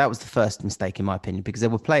that was the first mistake, in my opinion, because there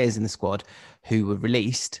were players in the squad who were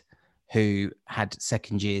released who had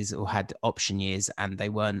second years or had option years, and they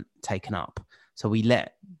weren't taken up. So we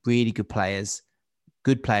let really good players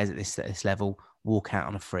at this level walk out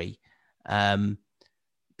on a free,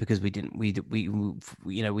 because we decided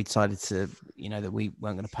to, that we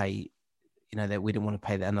weren't going to pay, that we didn't want to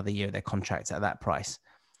pay another year of their contract at that price.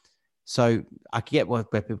 So I get where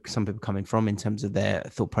some people are coming from in terms of their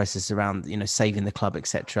thought process around, saving the club,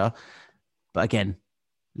 etc. But again,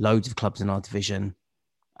 loads of clubs in our division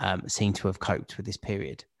seem to have coped with this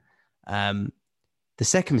period. The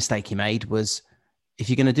second mistake he made was, if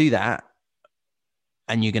you're going to do that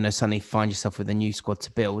and you're going to suddenly find yourself with a new squad to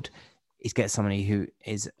build, is get somebody who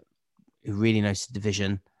really knows the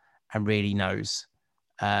division and really knows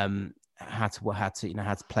how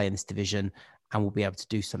to play in this division, and will be able to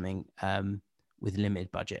do something with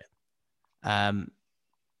limited budget. And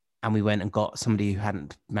we went and got somebody who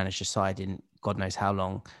hadn't managed a side in God knows how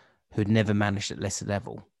long, who'd never managed at lesser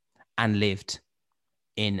level, and lives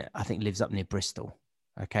up near Bristol.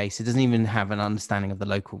 Okay, so doesn't even have an understanding of the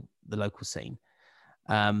local scene.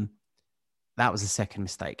 That was the second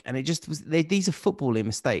mistake, and it just was. These are footballing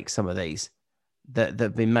mistakes. Some of these that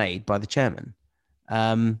have been made by the chairman.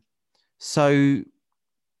 So,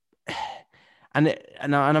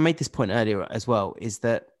 and I made this point earlier as well, is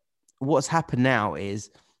that what's happened now is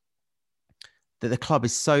that the club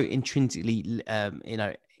is so intrinsically,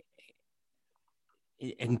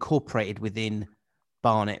 incorporated within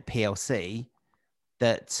Barnet PLC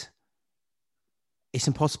that it's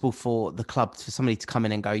impossible for somebody to come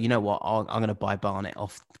in and go, you know what, I'm going to buy Barnet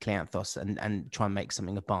off Kleanthos and try and make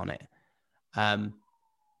something of Barnet.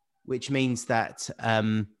 Which means that,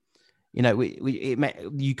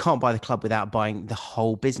 you can't buy the club without buying the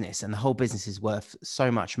whole business, and the whole business is worth so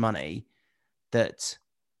much money that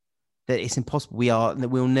it's impossible.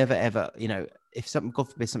 We'll never ever, if something, God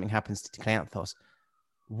forbid, something happens to Kleanthos,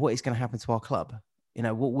 what is going to happen to our club?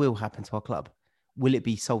 What will happen to our club? Will it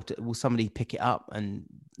be sold? Will somebody pick it up and,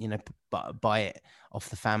 buy it off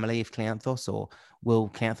the family of Kleanthos, or will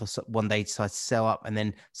Kleanthos one day decide to sell up and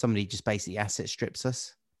then somebody just basically asset strips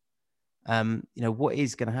us? What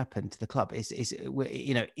is going to happen to the club is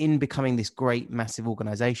in becoming this great, massive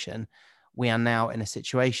organization, we are now in a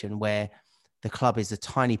situation where the club is a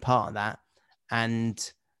tiny part of that.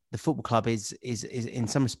 And the football club is in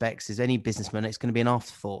some respects, as any businessman, it's going to be an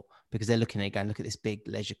afterthought, because they're looking at it going, look at this big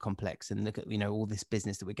leisure complex and look at, all this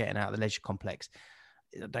business that we're getting out of the leisure complex.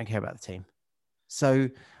 I don't care about the team. So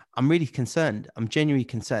I'm really concerned. I'm genuinely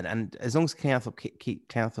concerned. And as long as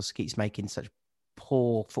Kleanthos keeps making such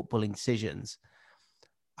poor footballing decisions,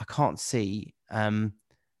 I can't see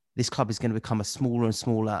this club is going to become a smaller and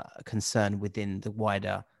smaller concern within the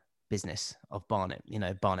wider business of Barnet,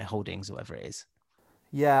 Barnet Holdings or whatever it is.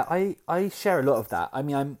 Yeah, I share a lot of that. I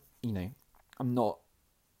mean, I'm not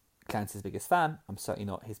Clancy's biggest fan. I'm certainly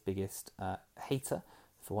not his biggest hater,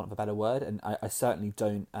 for want of a better word. And I certainly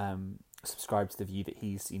don't subscribe to the view that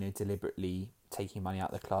he's, deliberately taking money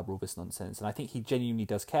out of the club or all this nonsense. And I think he genuinely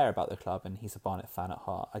does care about the club, and he's a Barnet fan at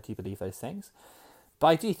heart. I do believe those things. But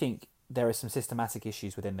I do think there are some systematic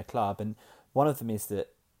issues within the club. And one of them is that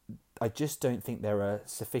I just don't think there are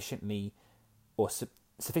sufficiently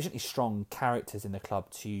strong characters in the club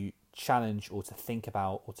to challenge or to think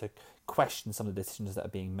about or to question some of the decisions that are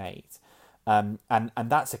being made. And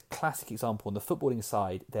that's a classic example. On the footballing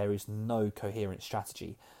side, there is no coherent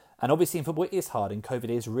strategy. And obviously in football it is hard, and COVID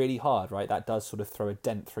is really hard, right? That does sort of throw a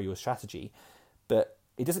dent through your strategy. But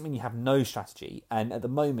it doesn't mean you have no strategy. And at the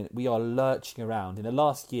moment, we are lurching around. In the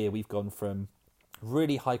last year, we've gone from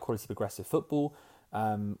really high quality progressive football.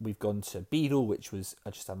 We've gone to Beadle, which was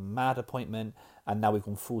just a mad appointment. And now we've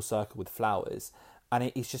gone full circle with Flowers.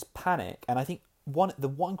 And it's just panic. And I think the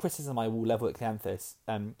one criticism I will level at Cleanthus,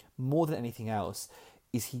 more than anything else,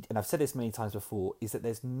 is and I've said this many times before, is that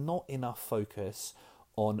there's not enough focus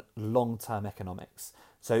on long-term economics.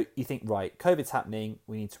 So you think, right, COVID's happening,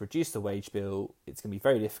 we need to reduce the wage bill, it's going to be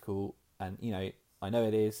very difficult, and, I know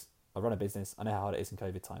it is, I run a business, I know how hard it is in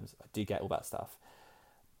COVID times, I do get all that stuff.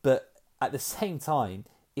 But at the same time,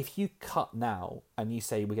 if you cut now and you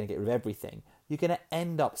say we're going to get rid of everything, you're going to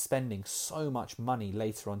end up spending so much money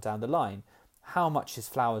later on down the line. How much is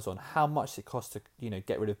Flowers on? How much does it cost to,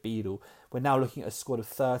 get rid of Beadle? We're now looking at a squad of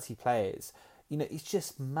 30 players. It's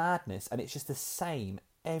just madness, and it's just the same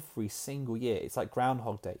every single year. It's like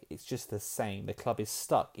Groundhog Day. It's just the same. The club is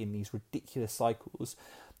stuck in these ridiculous cycles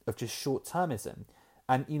of just short-termism.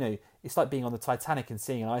 And, it's like being on the Titanic and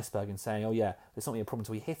seeing an iceberg and saying, oh yeah, there's not going to be a problem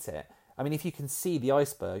until we hit it. I mean, if you can see the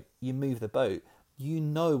iceberg, you move the boat. You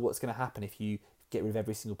know what's going to happen if you get rid of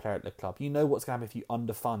every single player at the club. You know what's going to happen if you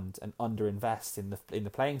underfund and underinvest in the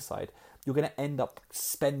playing side. You're going to end up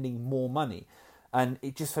spending more money. And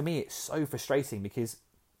it just, for me, it's so frustrating because,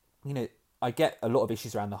 I get a lot of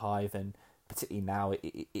issues around the Hive, and particularly now,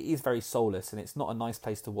 it is very soulless and it's not a nice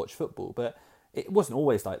place to watch football. But it wasn't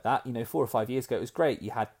always like that. 4 or 5 years ago, it was great.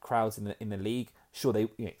 You had crowds in the league. Sure,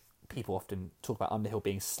 people often talk about Underhill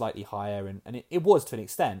being slightly higher, and it was to an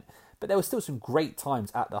extent. But there were still some great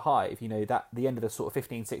times at the Hive. That the end of the sort of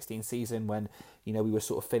 15-16 season when, we were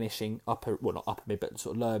sort of finishing not upper mid, but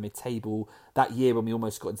sort of lower mid-table. That year when we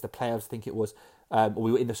almost got into the playoffs, I think it was. Or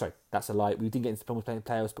we were in the, sorry, that's a lie. We didn't get into the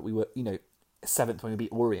playoffs, but we were, 7th when we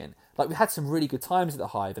beat Orient. Like, we had some really good times at the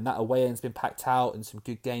Hive, and that away end's been packed out, and some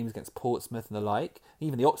good games against Portsmouth and the like.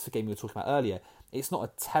 Even the Oxford game we were talking about earlier. It's not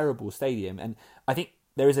a terrible stadium, and I think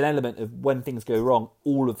there is an element of when things go wrong,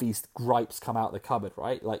 all of these gripes come out of the cupboard,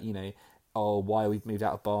 right? Like, oh, why are we moved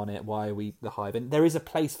out of Barnet? Why are we the Hive? And there is a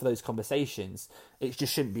place for those conversations. It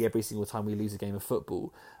just shouldn't be every single time we lose a game of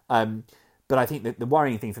football. But I think that the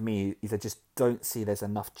worrying thing for me is I just don't see there's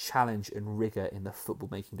enough challenge and rigour in the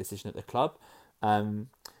football-making decision at the club. And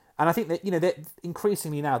I think that, that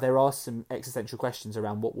increasingly now there are some existential questions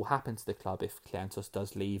around what will happen to the club if Kleanthos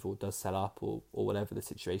does leave or does sell up or whatever the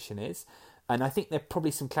situation is. And I think there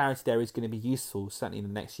probably some clarity there is going to be useful, certainly in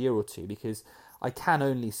the next year or two, because I can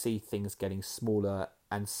only see things getting smaller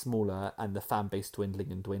and smaller and the fan base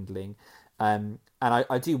dwindling and dwindling. And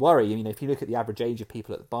I do worry. If you look at the average age of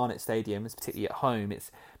people at the Barnet Stadium, particularly at home,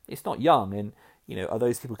 it's not young. And, are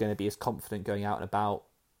those people going to be as confident going out and about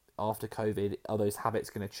after COVID? Are those habits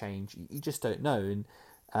going to change? You just don't know.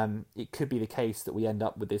 And it could be the case that we end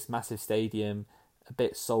up with this massive stadium, a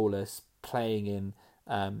bit soulless, playing in,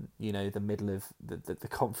 the middle of the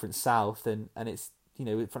Conference South, and it's,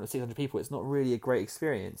 in front of 600 people. It's not really a great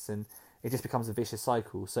experience, and it just becomes a vicious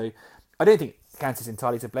cycle. So I don't think Clancy's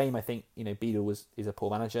entirely to blame. I think, Beadle is a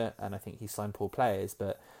poor manager, and I think he signed poor players,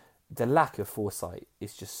 but the lack of foresight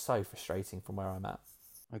is just so frustrating from where I'm at.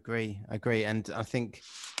 Agree. And I think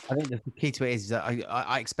the key to it is that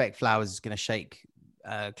I expect Flowers is going to shake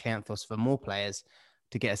Kleanthos for more players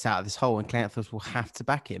to get us out of this hole, and Kleanthos will have to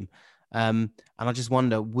back him. And I just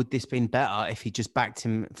wonder, would this been better if he just backed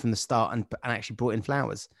him from the start and actually brought in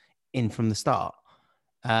Flowers in from the start?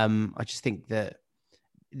 I just think that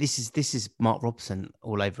this is Mark Robson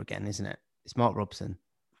all over again, isn't it? It's Mark Robson,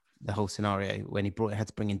 the whole scenario when he had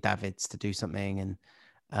to bring in Davids to do something,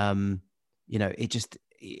 and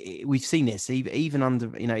we've seen this even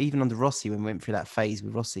under Rossi, when we went through that phase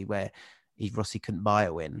with Rossi where Rossi couldn't buy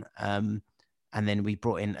a win. And then we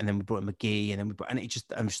brought in McGee, and it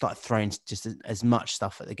just started throwing just as much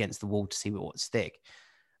stuff against the wall to see what would stick.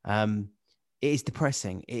 it is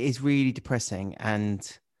depressing. It is really depressing, and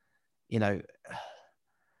you know,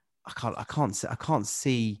 I can't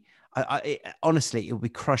see. Honestly, it would be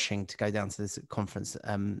crushing to go down to this conference.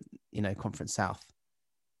 Conference South.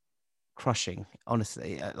 Crushing,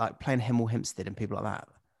 honestly, like playing Hemel Hempstead and people like that.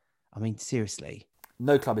 I mean, seriously.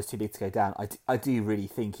 No club is too big to go down. I do really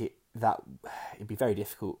think it'd be very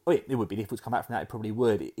difficult. Oh, it would be difficult to come back from that. It probably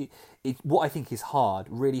would. What I think is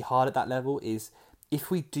really hard at that level is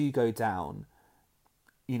if we do go down.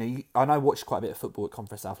 And I watched quite a bit of football at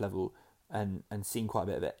Conference South level and seen quite a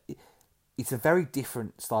bit of it. It's a very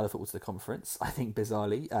different style of football to the conference. I think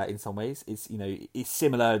bizarrely, in some ways, it's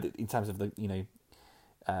similar in terms of the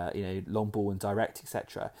long ball and direct,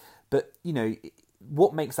 etc. But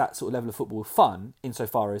what makes that sort of level of football fun,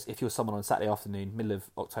 insofar as if you're someone on Saturday afternoon, middle of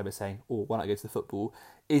October, saying, "Oh, why not go to the football?"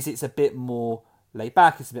 is it's a bit more laid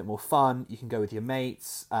back. It's a bit more fun. You can go with your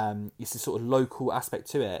mates. It's a sort of local aspect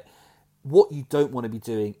to it. What you don't want to be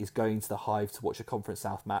doing is going to the Hive to watch a Conference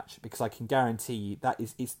South match, because I can guarantee you that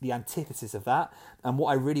it's the antithesis of that. And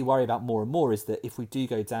what I really worry about more and more is that if we do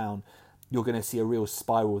go down, you're going to see a real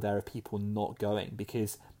spiral there of people not going,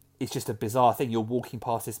 because it's just a bizarre thing. You're walking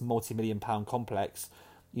past this multi-million-pound complex,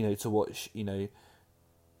 to watch,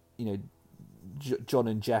 John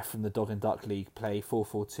and Jeff from the Dog and Duck League play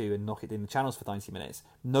 4-4-2 and knock it in the channels for 90 minutes.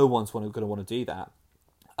 No one's going to want to do that.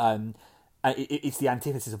 It's the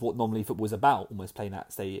antithesis of what normally football is about, almost playing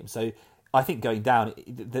that stadium. So I think going down,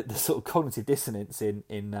 the sort of cognitive dissonance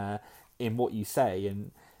in what you say,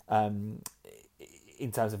 and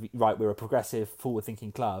in terms of, right, we're a progressive,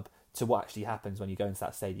 forward-thinking club, to what actually happens when you go into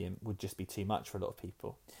that stadium would just be too much for a lot of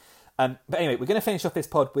people. But anyway, we're going to finish off this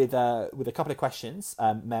pod with a couple of questions,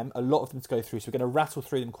 Mem, a lot of them to go through, so we're going to rattle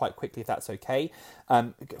through them quite quickly if that's okay.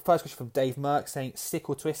 First question from Dave Merck, saying, stick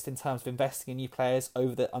or twist in terms of investing in new players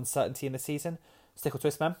over the uncertainty in the season? Stick or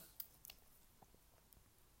twist, Mem?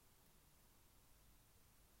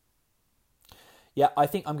 Yeah, I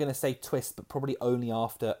think I'm going to say twist, but probably only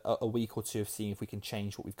after a week or two of seeing if we can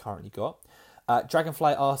change what we've currently got.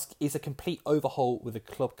 Dragonfly asks, is a complete overhaul with the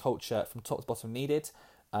club culture from top to bottom needed?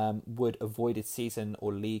 Would avoided season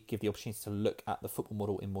or league give the opportunity to look at the football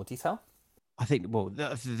model in more detail? I think, well,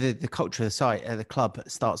 the culture of the site, the club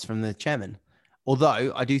starts from the chairman.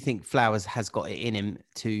 Although I do think Flowers has got it in him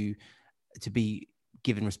to be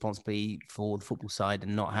given responsibility for the football side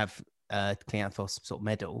and not have Kleanthos sort of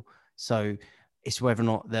medal. So it's whether or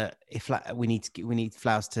not that if we need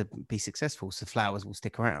Flowers to be successful, so Flowers will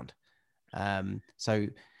stick around. So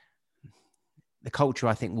the culture,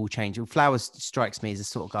 I think, will change. Flowers strikes me as the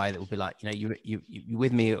sort of guy that will be like, you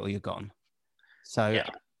with me or you're gone. So yeah.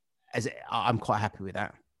 I'm quite happy with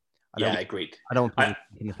that. Agreed. I don't want people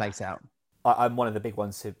taking the place out. I'm one of the big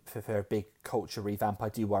ones for a big culture revamp. I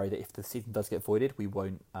do worry that if the season does get voided, we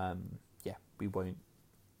won't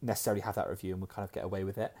necessarily have that review and we'll kind of get away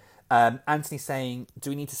with it. Anthony saying, do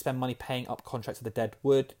we need to spend money paying up contracts with the dead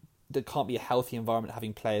wood? There can't be a healthy environment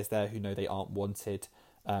having players there who know they aren't wanted,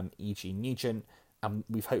 e.g. Nugent.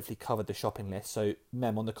 We've hopefully covered the shopping list. So,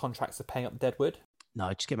 Mem, on the contracts of paying up the dead wood?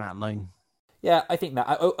 No, just get them out on loan. Yeah, I think that.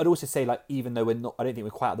 I'd also say, even though I don't think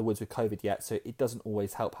we're quite out of the woods with COVID yet, so it doesn't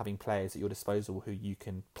always help having players at your disposal who you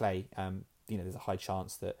can play. There's a high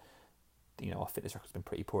chance that, our fitness record's been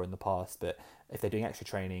pretty poor in the past, but if they're doing extra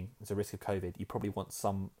training, there's a risk of COVID. You probably want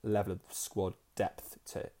some level of squad depth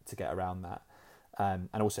to get around that. And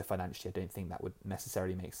also financially, I don't think that would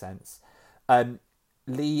necessarily make sense.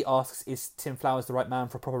 Lee asks, is Tim Flowers the right man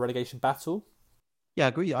for a proper relegation battle? Yeah, I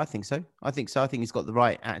agree. I think so. I think he's got the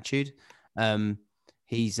right attitude.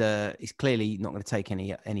 He's clearly not going to take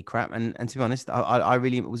any crap. And to be honest, I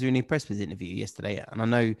really was really impressed with his interview yesterday. And I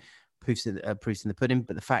know proofs in the pudding,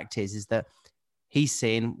 but the fact is that he's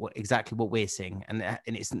seeing exactly what we're seeing. And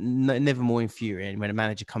it's never more infuriating when a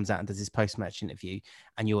manager comes out and does his post-match interview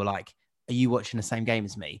and you're like, are you watching the same game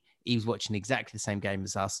as me? He was watching exactly the same game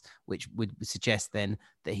as us, which would suggest then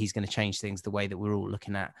that he's going to change things the way that we're all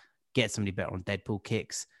looking at. Get somebody better on dead ball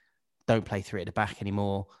kicks. Don't play three at the back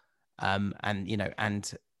anymore.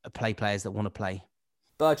 And play players that want to play.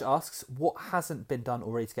 Burge asks, what hasn't been done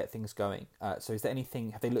already to get things going? So is there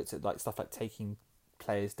anything, have they looked at stuff like taking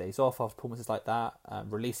players days off after performances like that,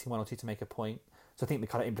 releasing one or two to make a point? So I think the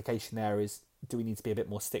kind of implication there is, do we need to be a bit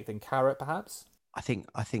more stick than carrot, perhaps? I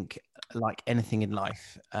think like anything in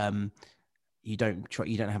life, you don't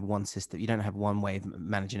have one system. You don't have one way of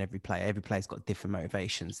managing every player. Every player's got different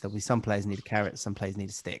motivations. There'll be some players need a carrot, some players need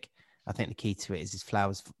a stick. I think the key to it is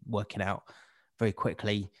Flowers working out very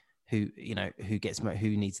quickly who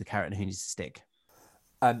needs the carrot and who needs the stick.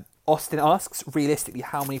 Austin asks, realistically,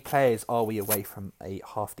 how many players are we away from a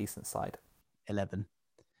half decent side? 11.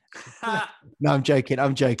 No, I'm joking.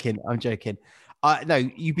 No,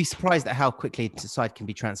 you'd be surprised at how quickly the side can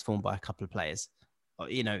be transformed by a couple of players.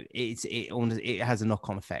 It has a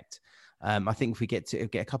knock-on effect. I think if we get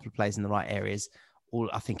a couple of players in the right areas,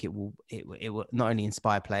 I think it will not only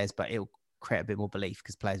inspire players, but it will create a bit more belief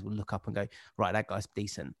because players will look up and go, right, that guy's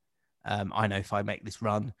decent. I know if I make this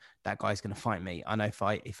run, that guy's going to fight me. I know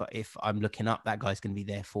if I'm looking up, that guy's going to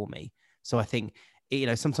be there for me. So I think,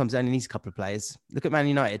 sometimes it only needs a couple of players. Look at Man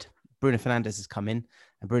United. Bruno Fernandes has come in,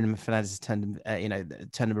 and Bruno Fernandes has turned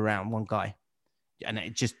him around, one guy, and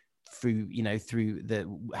it just through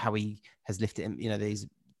how he has lifted him,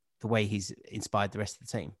 the way he's inspired the rest of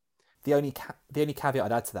the team. The only caveat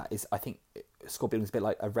I'd add to that is I think squad building is a bit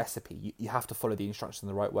like a recipe. You have to follow the instructions in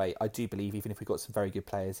the right way. I do believe even if we've got some very good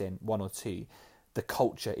players in, one or two, the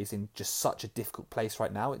culture is in just such a difficult place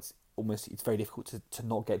right now. It's very difficult to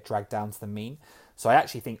not get dragged down to the mean. So I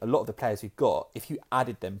actually think a lot of the players we've got, if you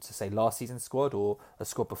added them to say last season's squad or a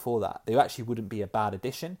squad before that, they actually wouldn't be a bad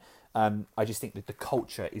addition. I just think that the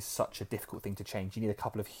culture is such a difficult thing to change. You need a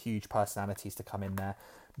couple of huge personalities to come in there.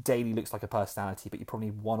 Daly looks like a personality, but you probably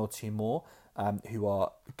need one or two more who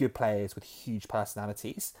are good players with huge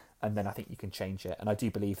personalities, and then I think you can change it. And I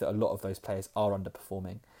do believe that a lot of those players are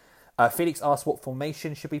underperforming. Felix asked, what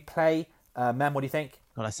formation should we play? Mem, what do you think?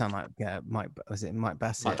 God, I sound like Mike Bassett? Mike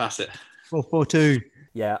Bassett. 4-4-2.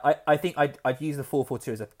 Yeah, I think I'd use the 4-4-2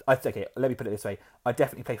 as okay, let me put it this way. I'd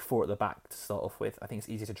definitely play 4 at the back to start off with. I think it's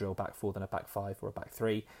easier to drill back 4 than a back 5 or a back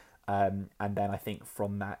 3. And then I think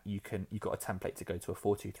from that you've got a template to go to a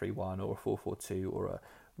 4-2-3-1 or a 4-4-2 or a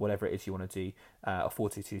whatever it is you want to do, a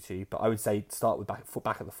 4-2-2-2. But I would say start with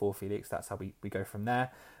back at the 4, Felix. That's how we go from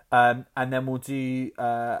there. And then we'll do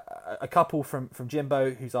a couple from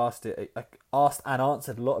Jimbo, who's asked and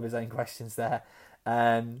answered a lot of his own questions there,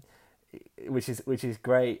 which is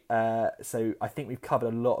great. So I think we've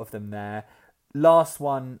covered a lot of them there. Last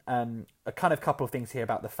one, a kind of couple of things here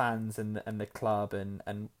about the fans and the club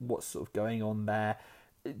and what's sort of going on there.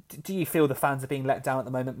 Do you feel the fans are being let down at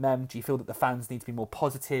the moment, Mem? Do you feel that the fans need to be more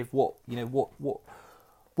positive? What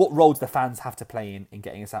role do the fans have to play in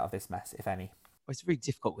getting us out of this mess, if any? Well, it's really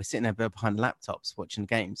difficult. We're sitting there behind laptops watching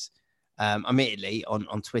games. Admittedly,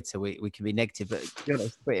 on Twitter we can be negative, but to be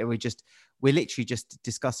honest, Twitter we're literally just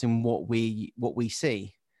discussing what we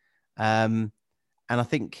see, and I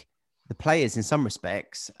think the players in some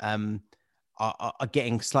respects are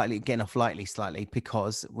getting off lightly slightly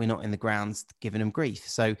because we're not in the grounds giving them grief.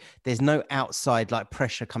 So there's no outside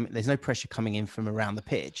pressure coming. There's no pressure coming in from around the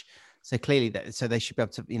pitch. So clearly so they should be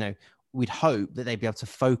able to, we'd hope that they'd be able to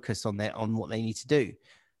focus on what they need to do.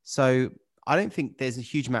 So I don't think there's a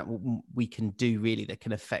huge amount we can do really that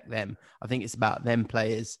can affect them. I think it's about them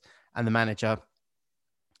players and the manager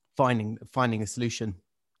finding a solution.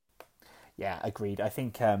 Yeah, agreed. I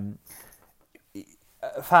think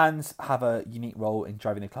fans have a unique role in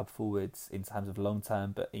driving the club forwards in terms of long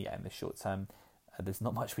term, but in the short term, there's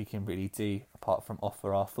not much we can really do apart from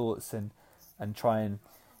offer our thoughts and try and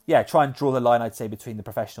draw the line, I'd say, between the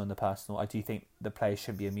professional and the personal. I do think the players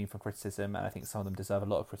shouldn't be immune from criticism, and I think some of them deserve a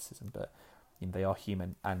lot of criticism, but they are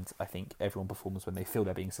human, and I think everyone performs when they feel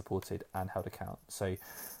they're being supported and held account. So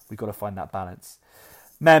we've got to find that balance.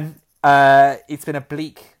 Mem, it's been a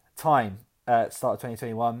bleak time. Start of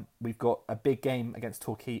 2021. We've got a big game against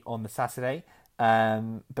Torquay on the Saturday.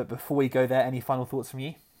 But before we go there, any final thoughts from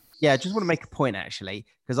you? Yeah, I just want to make a point, actually,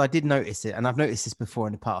 because I did notice it, and I've noticed this before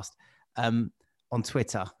in the past on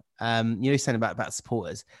Twitter. Saying about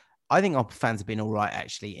supporters. I think our fans have been all right,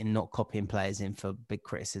 actually, in not copying players in for big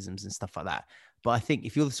criticisms and stuff like that. But I think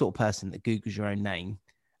if you're the sort of person that Googles your own name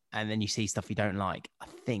and then you see stuff you don't like, I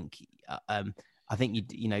think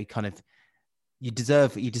you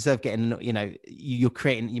deserve getting,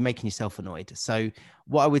 you're making yourself annoyed. So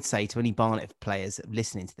what I would say to any Barnet players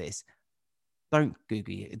listening to this, don't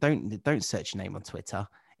Google you, don't search your name on Twitter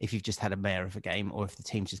if you've just had a mare of a game or if the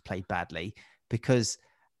team just played badly, because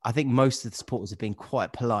I think most of the supporters have been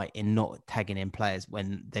quite polite in not tagging in players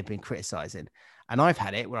when they've been criticising. And I've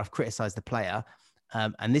had it where I've criticised the player,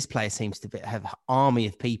 and this player seems to have an army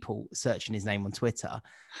of people searching his name on Twitter,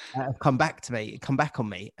 come back on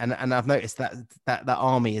me. And I've noticed that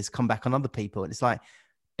army has come back on other people. And it's like,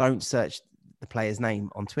 don't search the player's name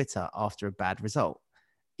on Twitter after a bad result.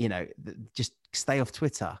 Just stay off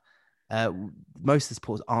Twitter. Most of the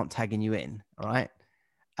supporters aren't tagging you in. All right.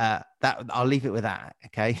 That I'll leave it with that.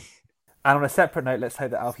 Okay. And on a separate note, let's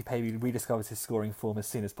hope that Alfie Pavey rediscovers his scoring form as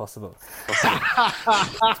soon as possible.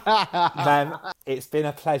 It's been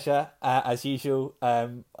a pleasure, as usual.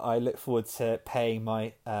 I look forward to paying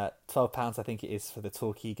my £12, I think it is, for the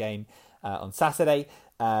Torquay game on Saturday.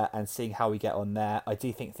 and seeing how we get on there. I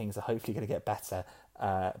do think things are hopefully going to get better,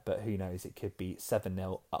 but who knows, it could be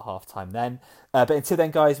 7-0 at half time then. But until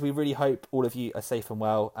then, guys, we really hope all of you are safe and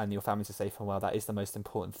well and your families are safe and well. That is the most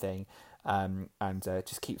important thing. And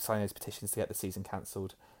just keep signing those petitions to get the season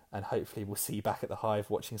cancelled, and hopefully we'll see you back at the Hive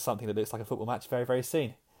watching something that looks like a football match very, very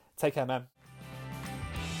soon. Take care, man.